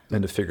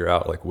then to figure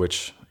out like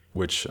which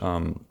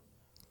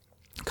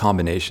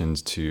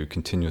combinations to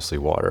continuously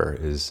water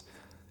is,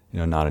 you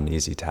know, not an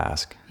easy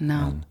task.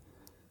 No.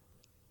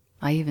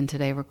 I even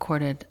today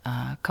recorded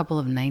a couple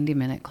of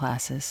 90-minute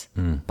classes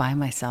by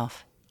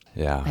myself.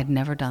 Yeah. I'd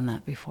never done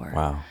that before.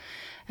 Wow.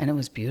 And it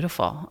was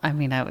beautiful. I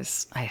mean, I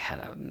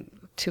had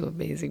two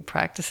amazing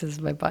practices.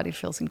 My body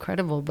feels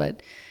incredible,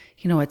 but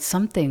it's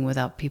something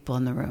without people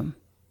in the room.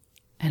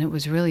 And it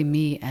was really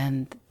me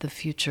and the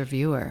future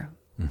viewer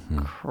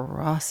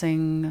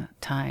crossing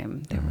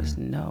time. There was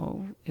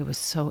it was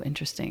so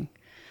interesting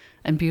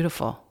and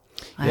beautiful.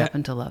 I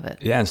happen to love it.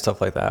 Yeah, and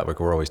stuff like that. Like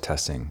we're always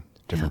testing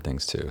different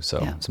things too.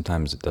 So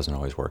sometimes it doesn't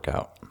always work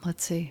out.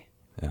 Let's see.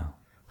 Yeah.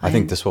 I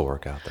think this will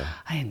work out though.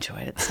 I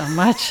enjoyed it so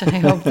much. I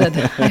hope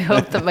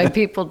that my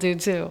people do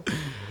too.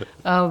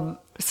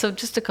 So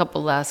just a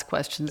couple last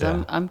questions.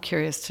 Yeah. I'm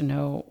curious to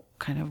know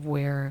kind of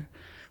where,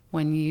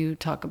 when you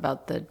talk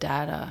about the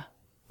data,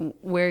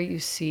 where you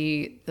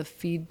see the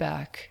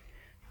feedback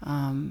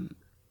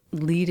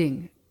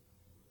leading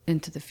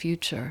into the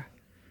future.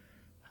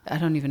 I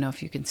don't even know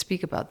if you can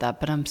speak about that,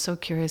 but I'm so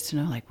curious to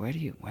know, like,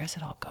 where's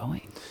it all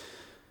going?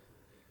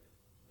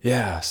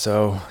 Yeah.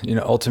 So,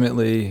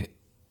 ultimately,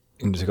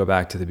 to go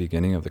back to the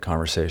beginning of the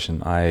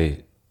conversation,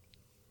 I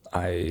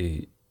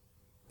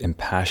am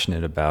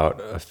passionate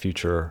about a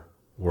future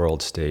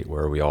world state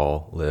where we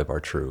all live our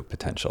true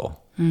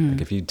potential.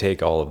 Like if you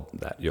take all of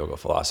that yoga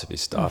philosophy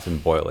stuff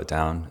and boil it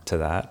down to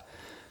that,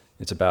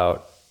 it's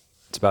about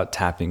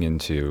tapping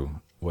into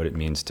what it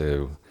means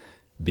to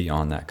be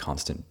on that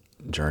constant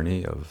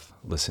journey of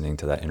listening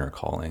to that inner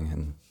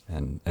calling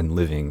and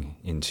living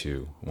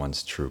into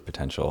one's true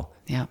potential.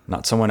 Yeah.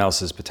 Not someone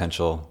else's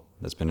potential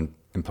that's been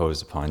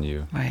imposed upon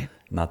you. Right.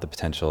 Not the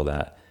potential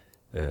that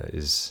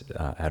is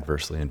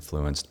adversely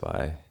influenced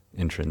by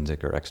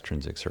intrinsic or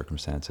extrinsic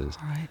circumstances.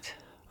 Right.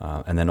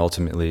 And then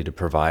ultimately to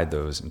provide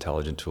those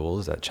intelligent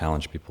tools that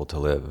challenge people to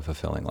live a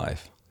fulfilling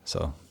life.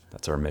 So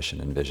that's our mission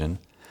and vision.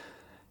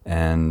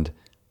 And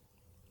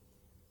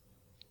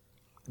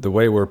the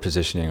way we're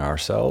positioning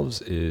ourselves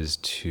is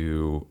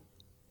to,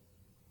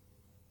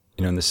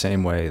 in the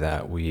same way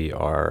that we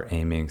are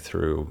aiming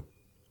through,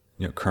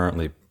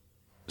 currently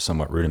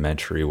somewhat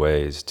rudimentary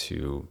ways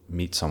to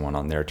meet someone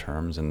on their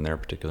terms in their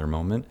particular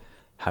moment,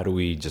 how do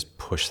we just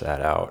push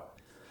that out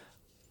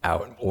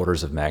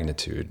orders of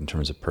magnitude in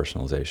terms of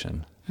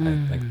personalization?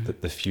 I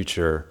think the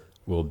future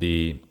will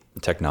be,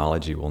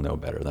 technology will know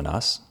better than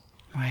us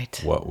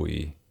what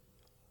we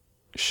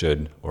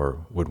should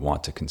or would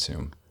want to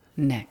consume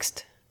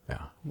next.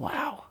 Yeah.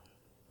 Wow.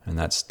 And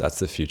that's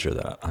the future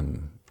that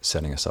I'm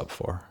setting us up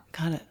for.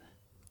 Got it.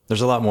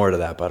 There's a lot more to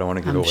that, but I don't want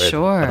to give away.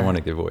 Sure. I don't want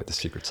to give away the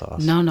secret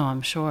sauce. No,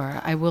 I'm sure.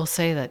 I will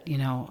say that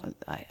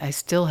I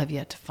still have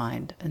yet to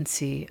find and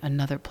see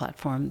another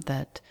platform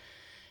that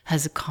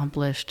has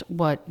accomplished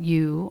what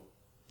you,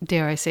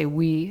 dare I say,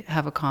 we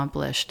have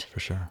accomplished. For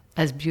sure.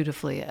 As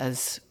beautifully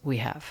as we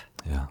have.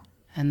 Yeah.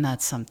 And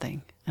that's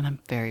something. And I'm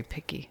very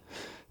picky.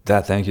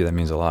 Thank you. That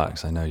means a lot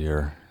because I know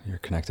you're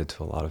connected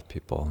to a lot of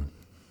people.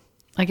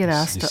 I get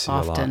asked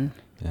often.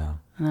 Yeah.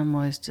 And I'm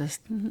always just,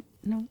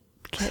 no,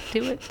 can't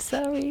do it.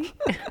 Sorry.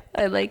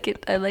 I like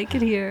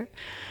it here.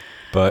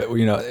 But,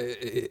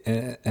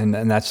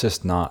 and that's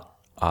just not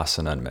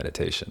asana and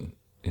meditation.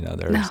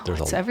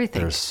 There's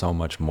everything. There's so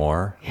much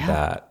more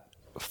that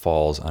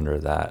falls under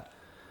that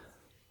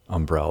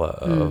umbrella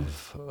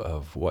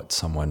of what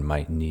someone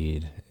might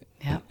need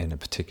in a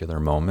particular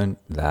moment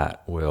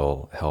that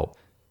will help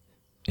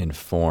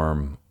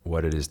inform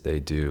what it is they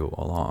do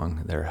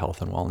along their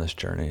health and wellness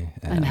journey.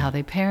 And how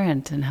they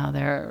parent and how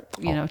they're,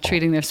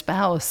 treating their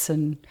spouse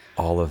and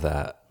all of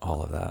that.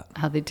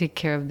 How they take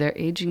care of their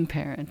aging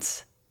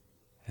parents.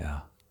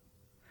 Yeah.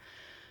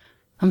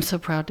 I'm so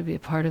proud to be a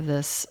part of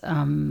this.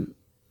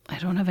 I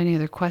don't have any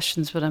other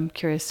questions, but I'm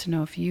curious to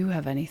know if you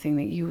have anything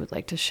that you would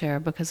like to share,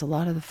 because a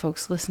lot of the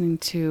folks listening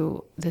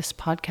to this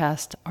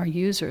podcast are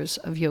users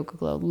of Yoga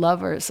Glow,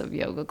 lovers of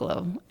Yoga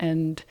Glow,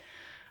 and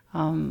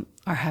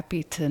are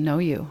happy to know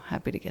you,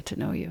 happy to get to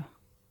know you.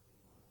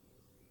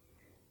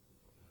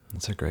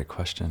 That's a great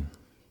question.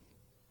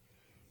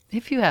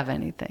 If you have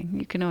anything,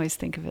 you can always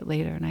think of it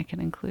later, and I can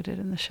include it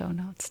in the show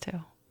notes too.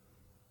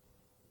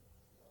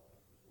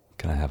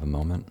 Can I have a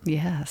moment?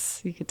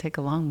 Yes, you could take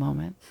a long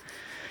moment.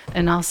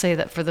 And I'll say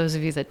that for those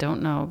of you that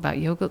don't know about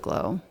Yoga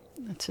Glow,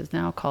 which is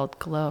now called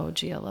Glow,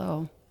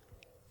 GLO.com,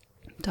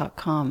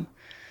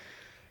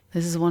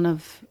 this is one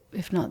of,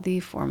 if not the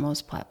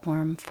foremost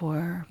platform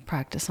for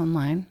practice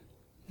online,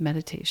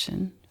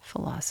 meditation,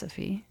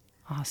 philosophy,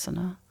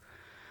 asana,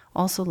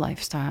 also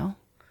lifestyle.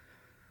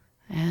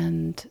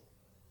 And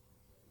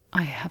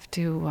I have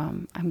to,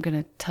 I'm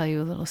going to tell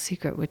you a little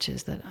secret, which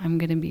is that I'm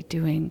going to be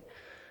doing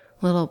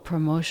little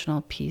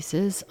promotional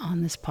pieces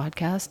on this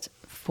podcast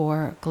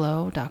for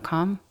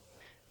glow.com,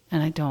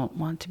 and I don't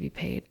want to be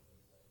paid.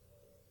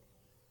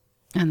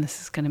 And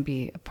this is going to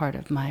be a part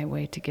of my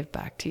way to give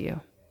back to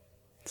you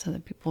so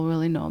that people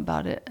really know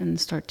about it and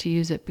start to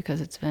use it,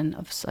 because it's been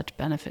of such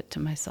benefit to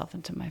myself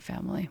and to my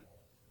family.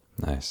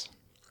 Nice.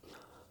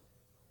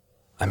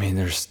 I mean,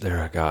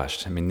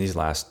 these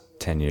last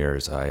 10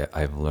 years,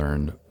 I've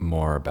learned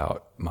more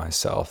about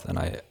myself than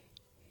I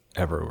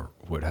ever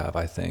would have,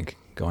 I think,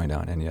 going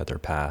down any other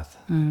path.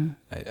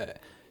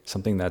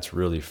 Something that's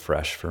really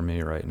fresh for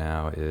me right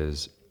now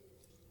is,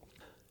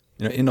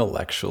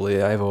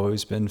 Intellectually, I've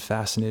always been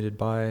fascinated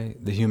by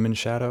the human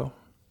shadow,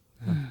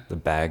 the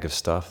bag of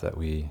stuff that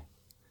we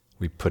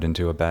put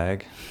into a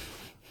bag.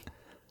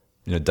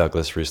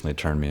 Douglas recently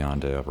turned me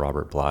on to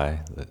Robert Bly,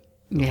 the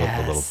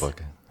little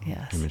book,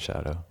 Yes. Human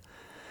Shadow.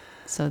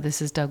 So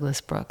this is Douglas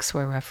Brooks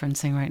we're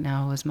referencing right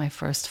now, was my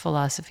first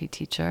philosophy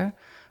teacher,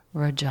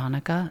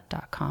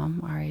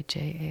 rajanaka.com,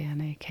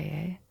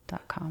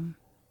 rajanaka.com.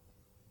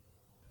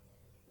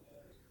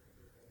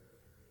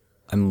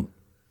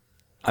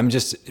 I'm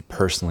just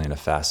personally in a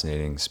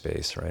fascinating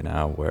space right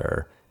now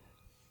where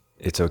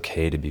it's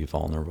okay to be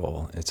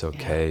vulnerable. It's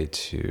okay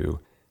to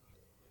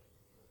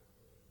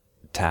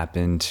tap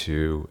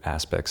into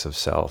aspects of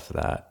self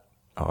that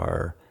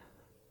are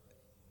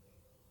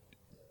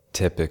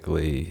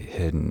typically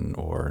hidden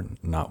or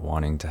not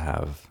wanting to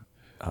have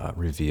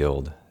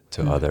revealed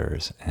to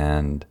others,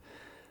 and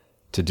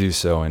to do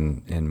so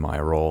in my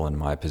role and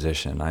my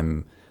position.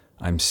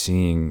 I'm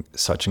seeing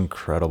such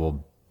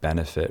incredible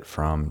benefit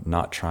from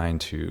not trying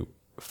to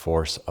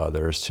force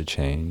others to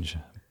change,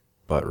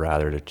 but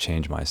rather to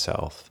change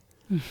myself.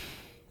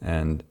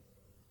 And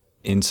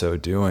in so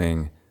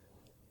doing,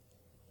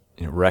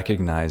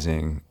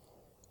 recognizing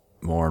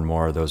more and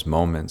more of those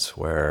moments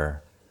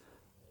where,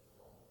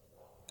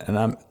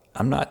 and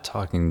I'm not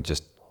talking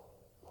just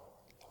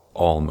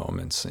all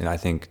moments. I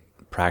think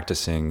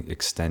practicing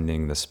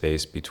extending the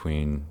space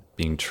between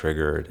being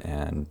triggered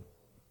and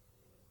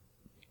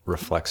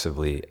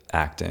reflexively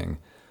acting,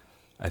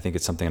 I think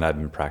it's something that I've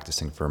been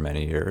practicing for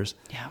many years.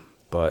 Yeah.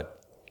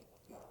 But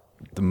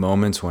the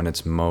moments when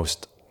it's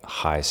most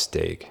high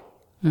stake,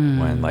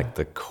 when like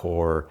the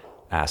core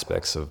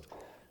aspects of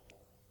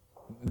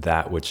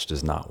that which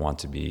does not want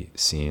to be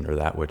seen, or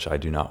that which I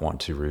do not want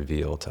to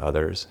reveal to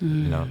others,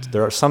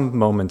 there are some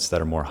moments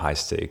that are more high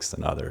stakes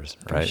than others,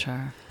 right? For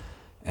sure.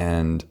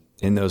 And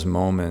in those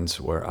moments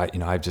where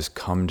I've just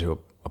come to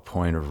a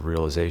point of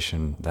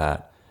realization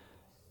that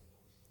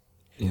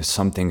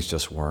some things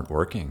just weren't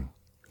working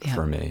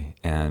for me,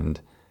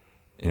 and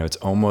it's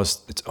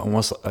almost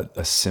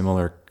a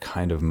similar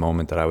kind of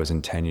moment that I was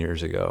in 10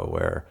 years ago,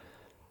 where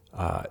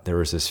there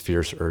was this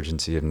fierce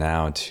urgency of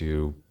now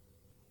to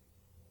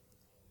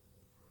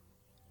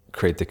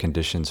create the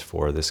conditions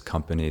for this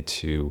company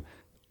to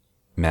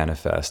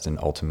manifest and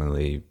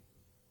ultimately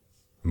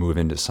move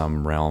into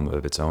some realm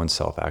of its own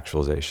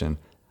self-actualization.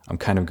 I'm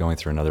kind of going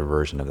through another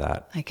version of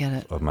that. I get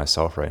it. Of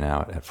myself right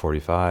now at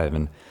 45,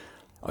 and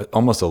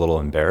almost a little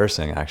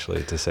embarrassing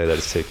actually to say that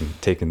it's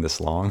taken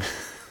this long.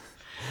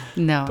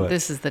 No, But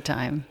this is the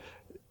time.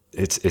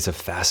 It's a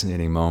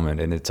fascinating moment,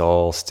 and it's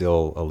all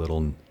still a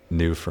little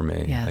new for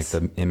me. Yes. Like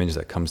the image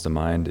that comes to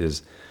mind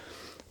is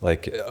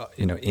like,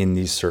 in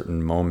these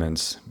certain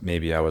moments,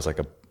 maybe I was like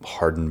a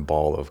hardened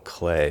ball of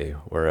clay,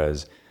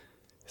 whereas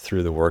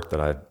through the work that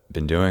I've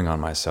been doing on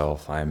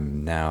myself,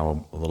 I'm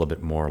now a little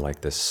bit more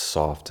like this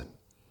soft,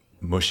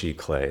 mushy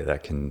clay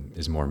that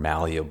is more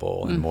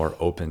malleable and more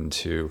open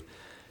to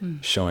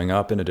showing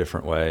up in a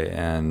different way.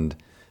 And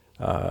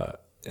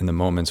in the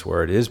moments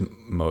where it is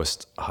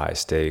most high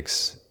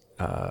stakes,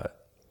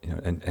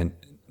 and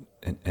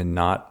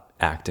not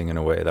acting in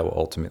a way that will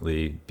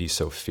ultimately be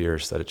so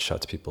fierce that it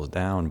shuts people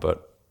down,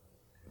 but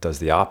does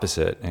the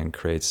opposite and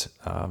creates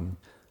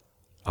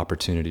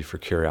opportunity for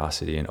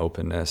curiosity and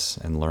openness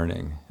and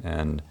learning.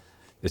 And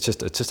it's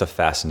just a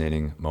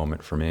fascinating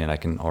moment for me, and I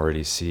can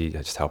already see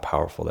just how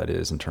powerful that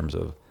is in terms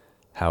of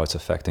how it's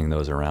affecting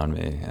those around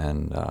me.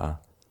 And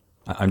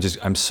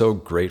I'm so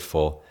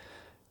grateful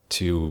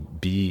to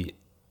be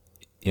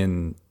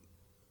in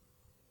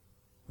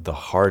the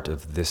heart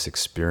of this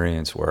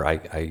experience where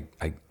I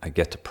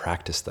get to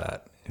practice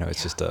that.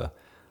 It's just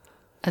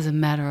As a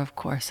matter of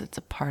course, it's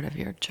a part of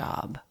your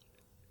job.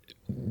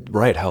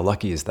 Right. How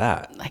lucky is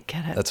that? I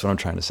get it. That's what I'm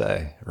trying to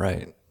say.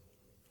 Right.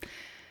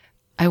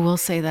 I will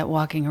say that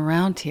walking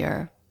around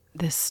here,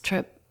 this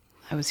trip,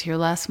 I was here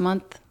last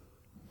month,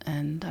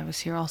 and I was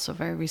here also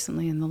very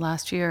recently in the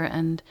last year,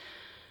 and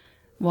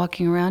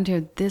walking around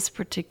here this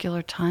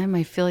particular time,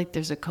 I feel like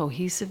there's a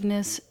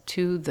cohesiveness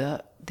to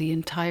the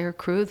entire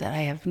crew that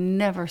I have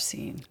never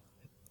seen.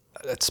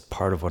 That's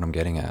part of what I'm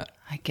getting at.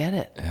 I get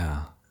it.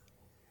 Yeah.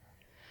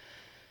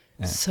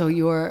 So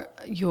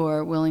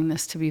your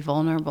willingness to be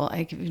vulnerable,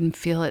 I can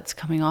feel it's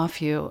coming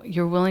off you.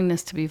 Your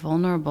willingness to be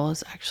vulnerable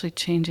is actually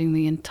changing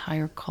the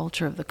entire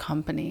culture of the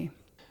company.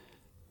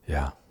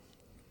 Yeah.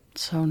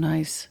 So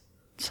nice.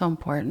 So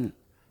important.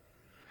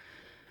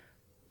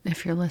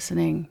 If you're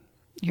listening,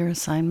 your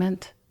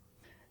assignment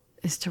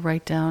is to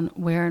write down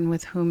where and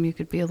with whom you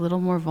could be a little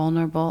more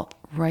vulnerable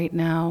right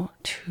now,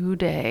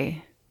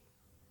 today.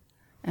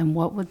 And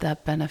what would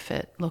that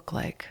benefit look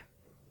like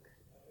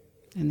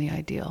in the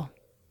ideal?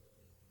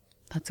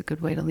 That's a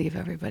good way to leave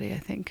everybody, I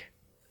think.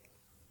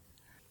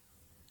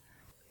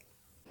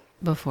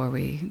 Before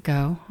we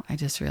go, I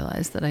just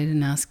realized that I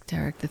didn't ask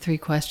Derek the 3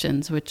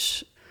 questions,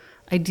 which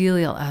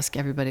ideally I'll ask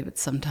everybody, but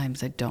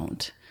sometimes I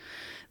don't.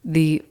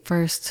 The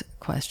first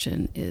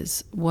question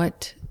is,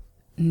 what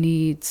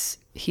needs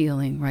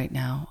healing right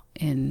now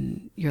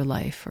in your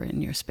life or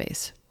in your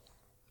space?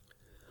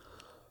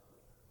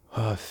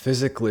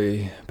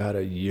 Physically, about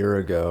a year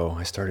ago,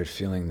 I started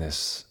feeling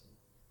this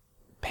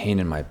pain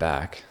in my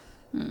back.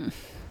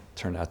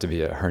 Turned out to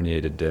be a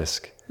herniated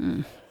disc,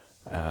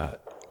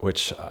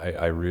 which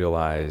I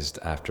realized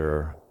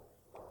after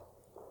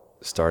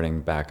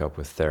starting back up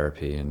with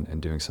therapy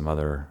and doing some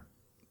other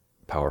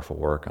powerful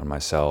work on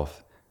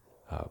myself,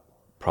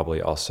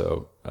 probably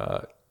also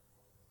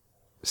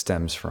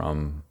stems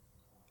from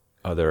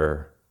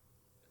other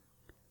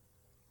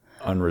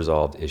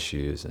unresolved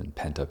issues and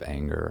pent-up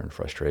anger and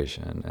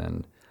frustration.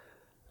 And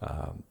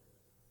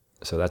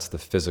so that's the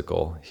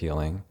physical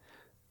healing.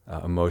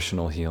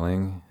 Emotional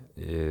healing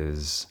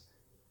is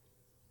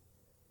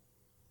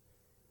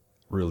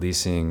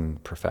releasing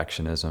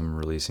perfectionism,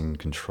 releasing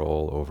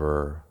control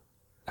over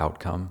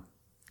outcome.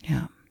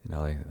 Yeah. You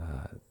know, like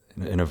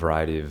in a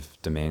variety of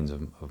domains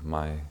of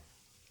my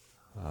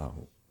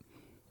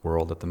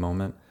world at the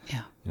moment.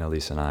 Yeah. You know,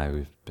 Lisa and I,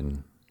 we've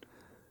been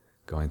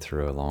going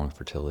through a long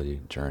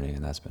fertility journey,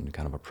 and that's been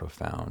kind of a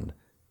profound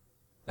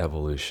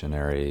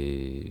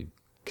evolutionary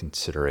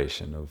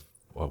consideration of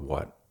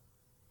what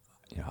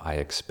I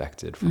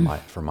expected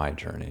for my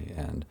journey,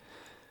 and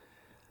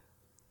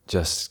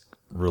just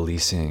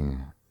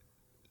releasing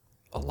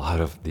a lot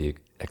of the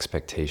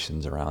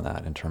expectations around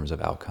that in terms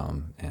of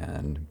outcome,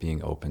 and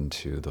being open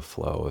to the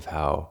flow of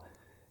how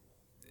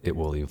it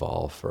will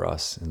evolve for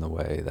us in the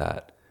way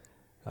that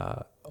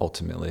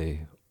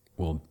ultimately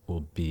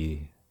will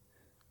be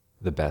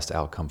the best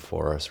outcome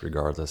for us,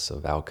 regardless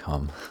of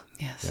outcome.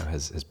 Yes.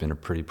 Has been a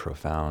pretty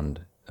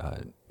profound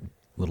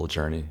little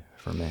journey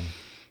for me.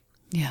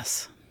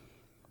 Yes.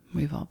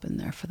 We've all been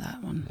there for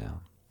that one. Yeah.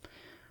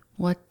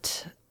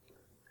 What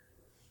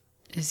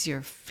is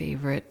your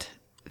favorite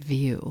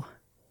view?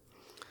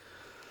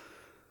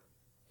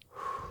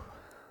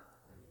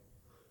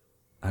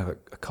 I have a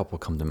couple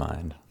come to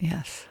mind.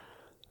 Yes.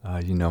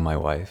 My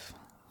wife.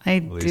 I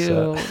Lisa.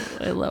 do.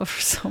 I love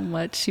her so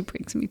much. She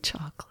brings me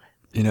chocolate.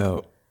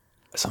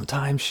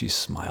 Sometimes she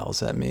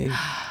smiles at me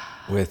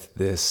with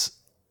this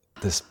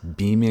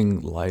beaming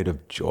light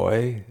of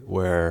joy,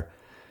 where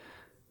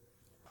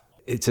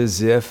it's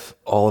as if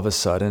all of a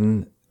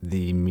sudden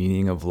the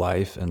meaning of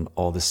life and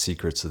all the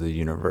secrets of the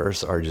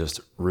universe are just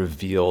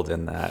revealed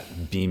in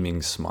that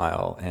beaming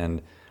smile.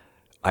 And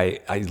I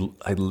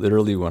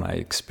literally, when I'm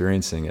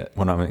experiencing it,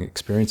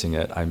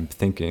 I'm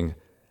thinking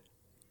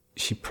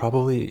she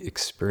probably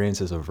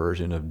experiences a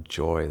version of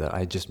joy that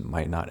I just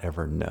might not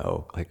ever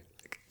know. Like,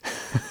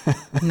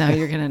 No,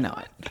 you're gonna know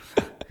it.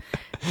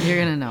 You're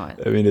gonna know it.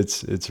 I mean,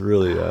 it's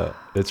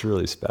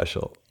really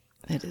special.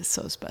 It is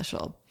so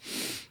special.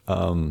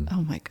 Oh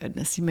my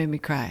goodness, you made me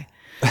cry.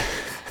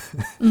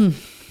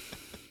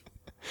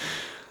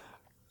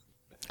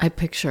 I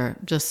picture,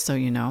 just so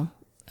you know,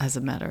 as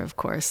a matter of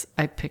course,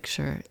 I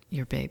picture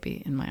your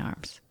baby in my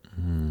arms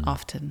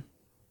often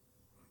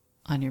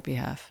on your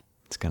behalf.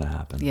 It's gonna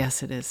happen.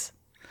 Yes, it is.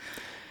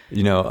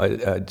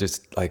 I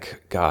just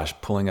like, gosh,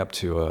 pulling up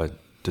to a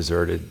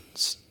deserted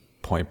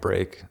Point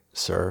Break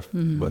surf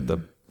with the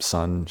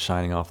sun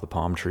shining off the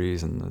palm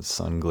trees and the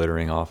sun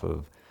glittering off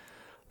of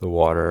the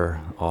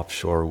water,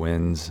 offshore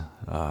winds.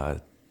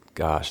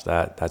 Gosh,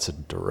 that's a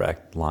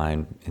direct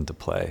line into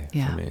play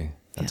for me.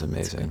 That's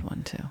amazing. That's a good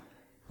one too.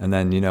 And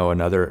then,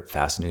 another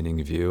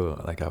fascinating view,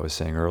 like I was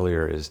saying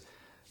earlier, is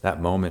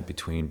that moment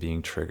between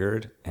being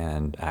triggered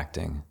and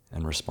acting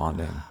and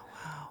responding.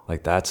 Wow.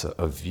 Like that's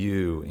a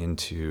view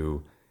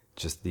into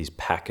just these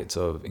packets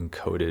of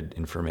encoded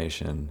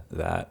information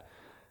that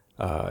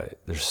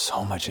there's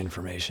so much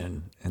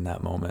information in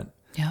that moment.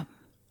 Yeah.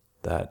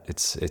 That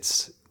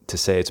it's to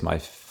say it's my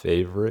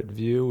favorite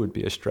view would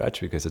be a stretch,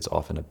 because it's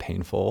often a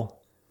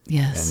painful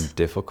and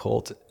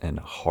difficult and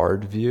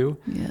hard view.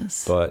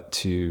 Yes. But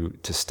to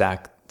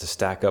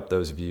stack up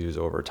those views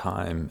over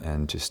time,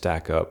 and to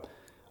stack up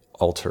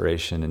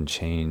alteration and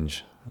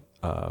change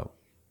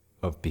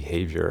of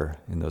behavior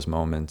in those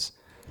moments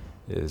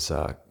is,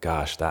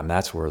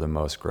 that's where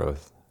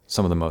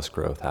some of the most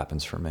growth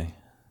happens for me.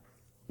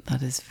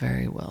 That is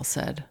very well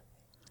said.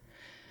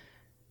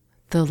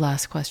 The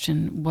last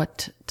question,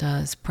 what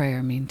does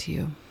prayer mean to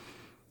you?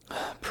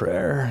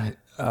 Prayer,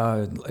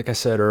 like I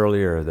said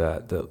earlier,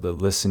 that the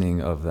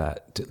listening of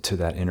that to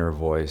that inner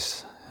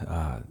voice,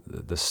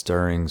 the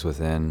stirrings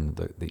within,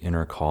 the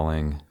inner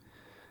calling.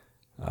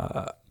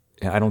 I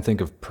don't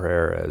think of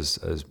prayer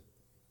as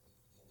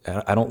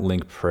I don't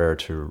link prayer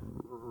to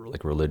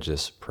like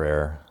religious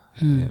prayer.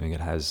 I mean, it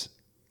has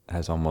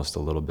almost a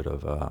little bit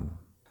of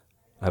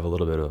I have a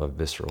little bit of a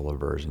visceral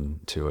aversion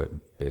to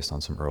it based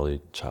on some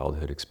early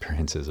childhood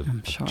experiences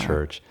of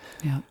church.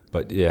 Yeah.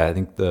 But yeah, I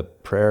think the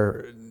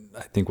prayer,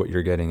 I think what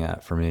you're getting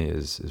at for me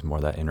is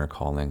more that inner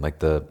calling. Like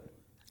the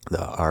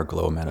Our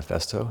Glow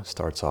manifesto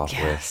starts off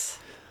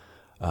with,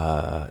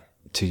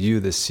 to you,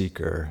 the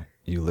seeker,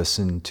 you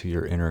listen to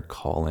your inner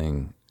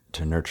calling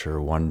to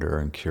nurture wonder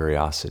and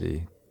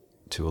curiosity,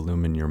 to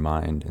illumine your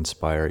mind,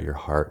 inspire your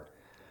heart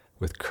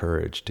with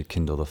courage to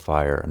kindle the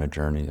fire on a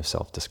journey of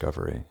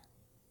self-discovery.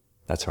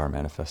 That's how our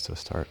manifesto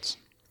starts.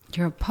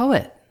 You're a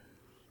poet.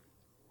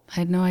 I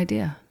had no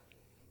idea.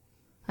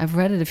 I've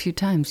read it a few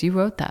times. You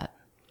wrote that.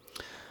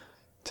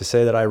 To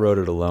say that I wrote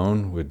it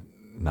alone would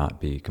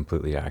not be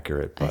completely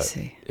accurate, I but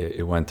see.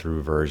 it went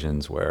through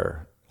versions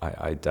where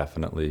I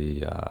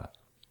definitely,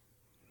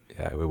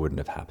 it wouldn't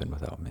have happened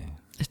without me.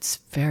 It's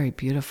very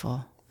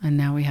beautiful. And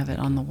now we have it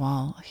on the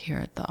wall here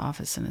at the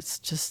office, and it's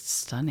just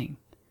stunning.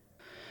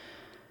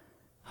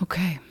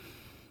 Okay.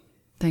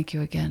 Thank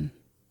you again.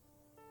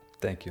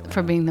 Thank you, Lena.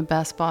 For being the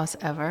best boss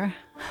ever.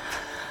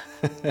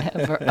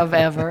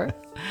 ever.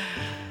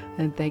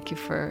 And thank you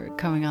for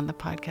coming on the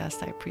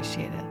podcast. I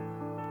appreciate it.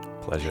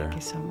 Pleasure. Thank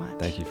you so much.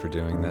 Thank you for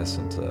doing this.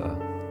 It's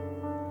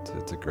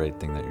a great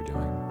thing that you're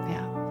doing.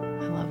 Yeah,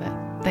 I love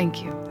it.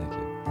 Thank you. Thank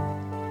you.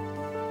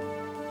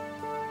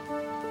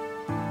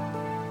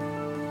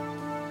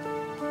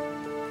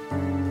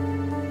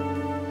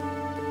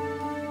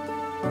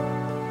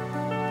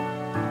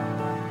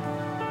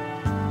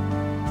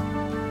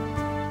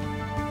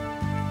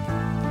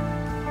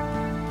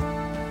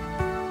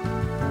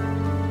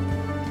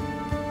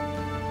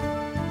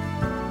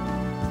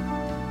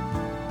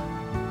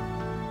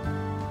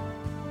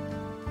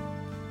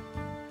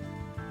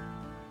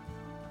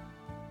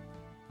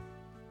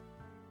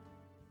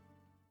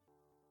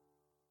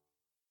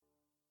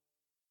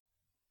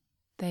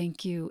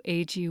 Thank you,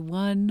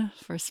 AG1,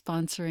 for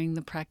sponsoring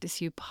the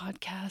Practice You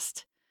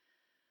podcast.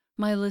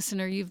 My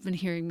listener, you've been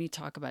hearing me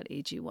talk about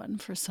AG1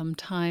 for some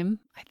time.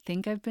 I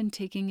think I've been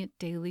taking it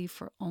daily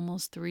for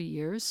almost 3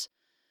 years.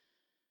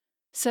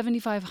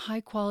 75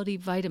 high-quality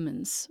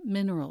vitamins,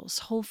 minerals,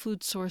 whole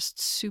food-sourced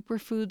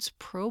superfoods,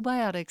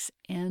 probiotics,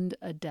 and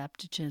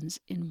adaptogens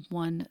in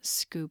one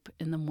scoop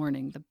in the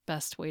morning. The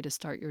best way to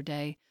start your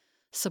day.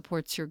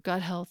 Supports your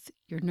gut health,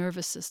 your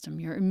nervous system,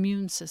 your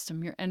immune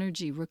system, your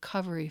energy,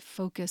 recovery,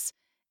 focus,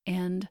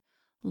 and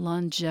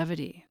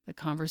longevity, the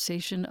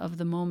conversation of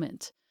the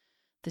moment.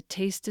 The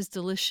taste is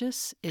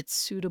delicious. It's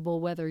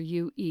suitable whether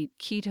you eat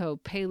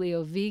keto,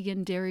 paleo,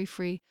 vegan,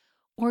 dairy-free,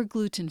 or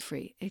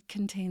gluten-free. It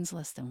contains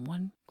less than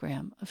 1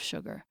 gram of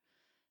sugar.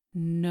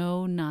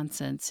 No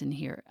nonsense in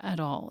here at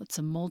all. It's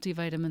a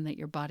multivitamin that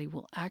your body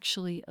will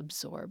actually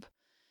absorb.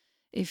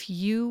 If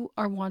you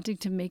are wanting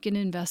to make an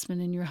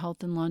investment in your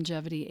health and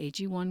longevity,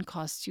 AG1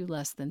 costs you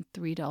less than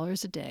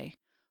 $3 a day,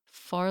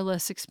 far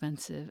less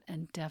expensive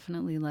and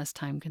definitely less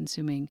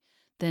time-consuming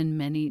than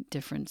many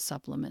different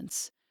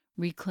supplements.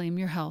 Reclaim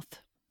your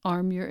health,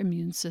 arm your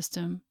immune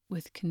system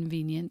with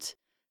convenient,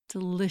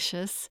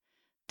 delicious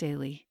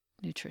daily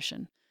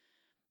nutrition.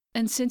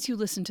 And since you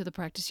listen to the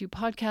Practice You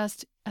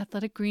podcast,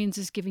 Athletic Greens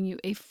is giving you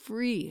a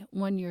free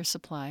 1-year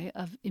supply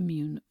of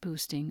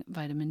immune-boosting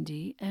vitamin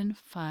D and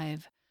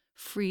 5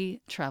 free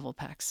travel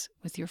packs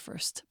with your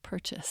first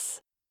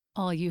purchase.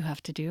 All you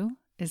have to do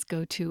is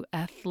go to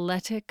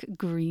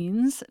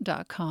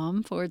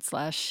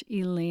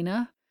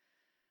athleticgreens.com/Elena.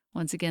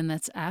 Once again,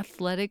 that's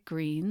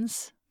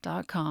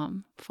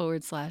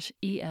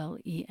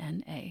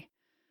athleticgreens.com/ELENA.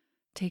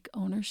 Take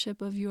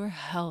ownership of your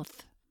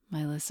health,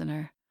 my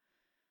listener.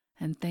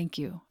 And thank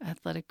you,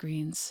 Athletic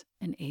Greens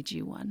and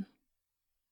AG1.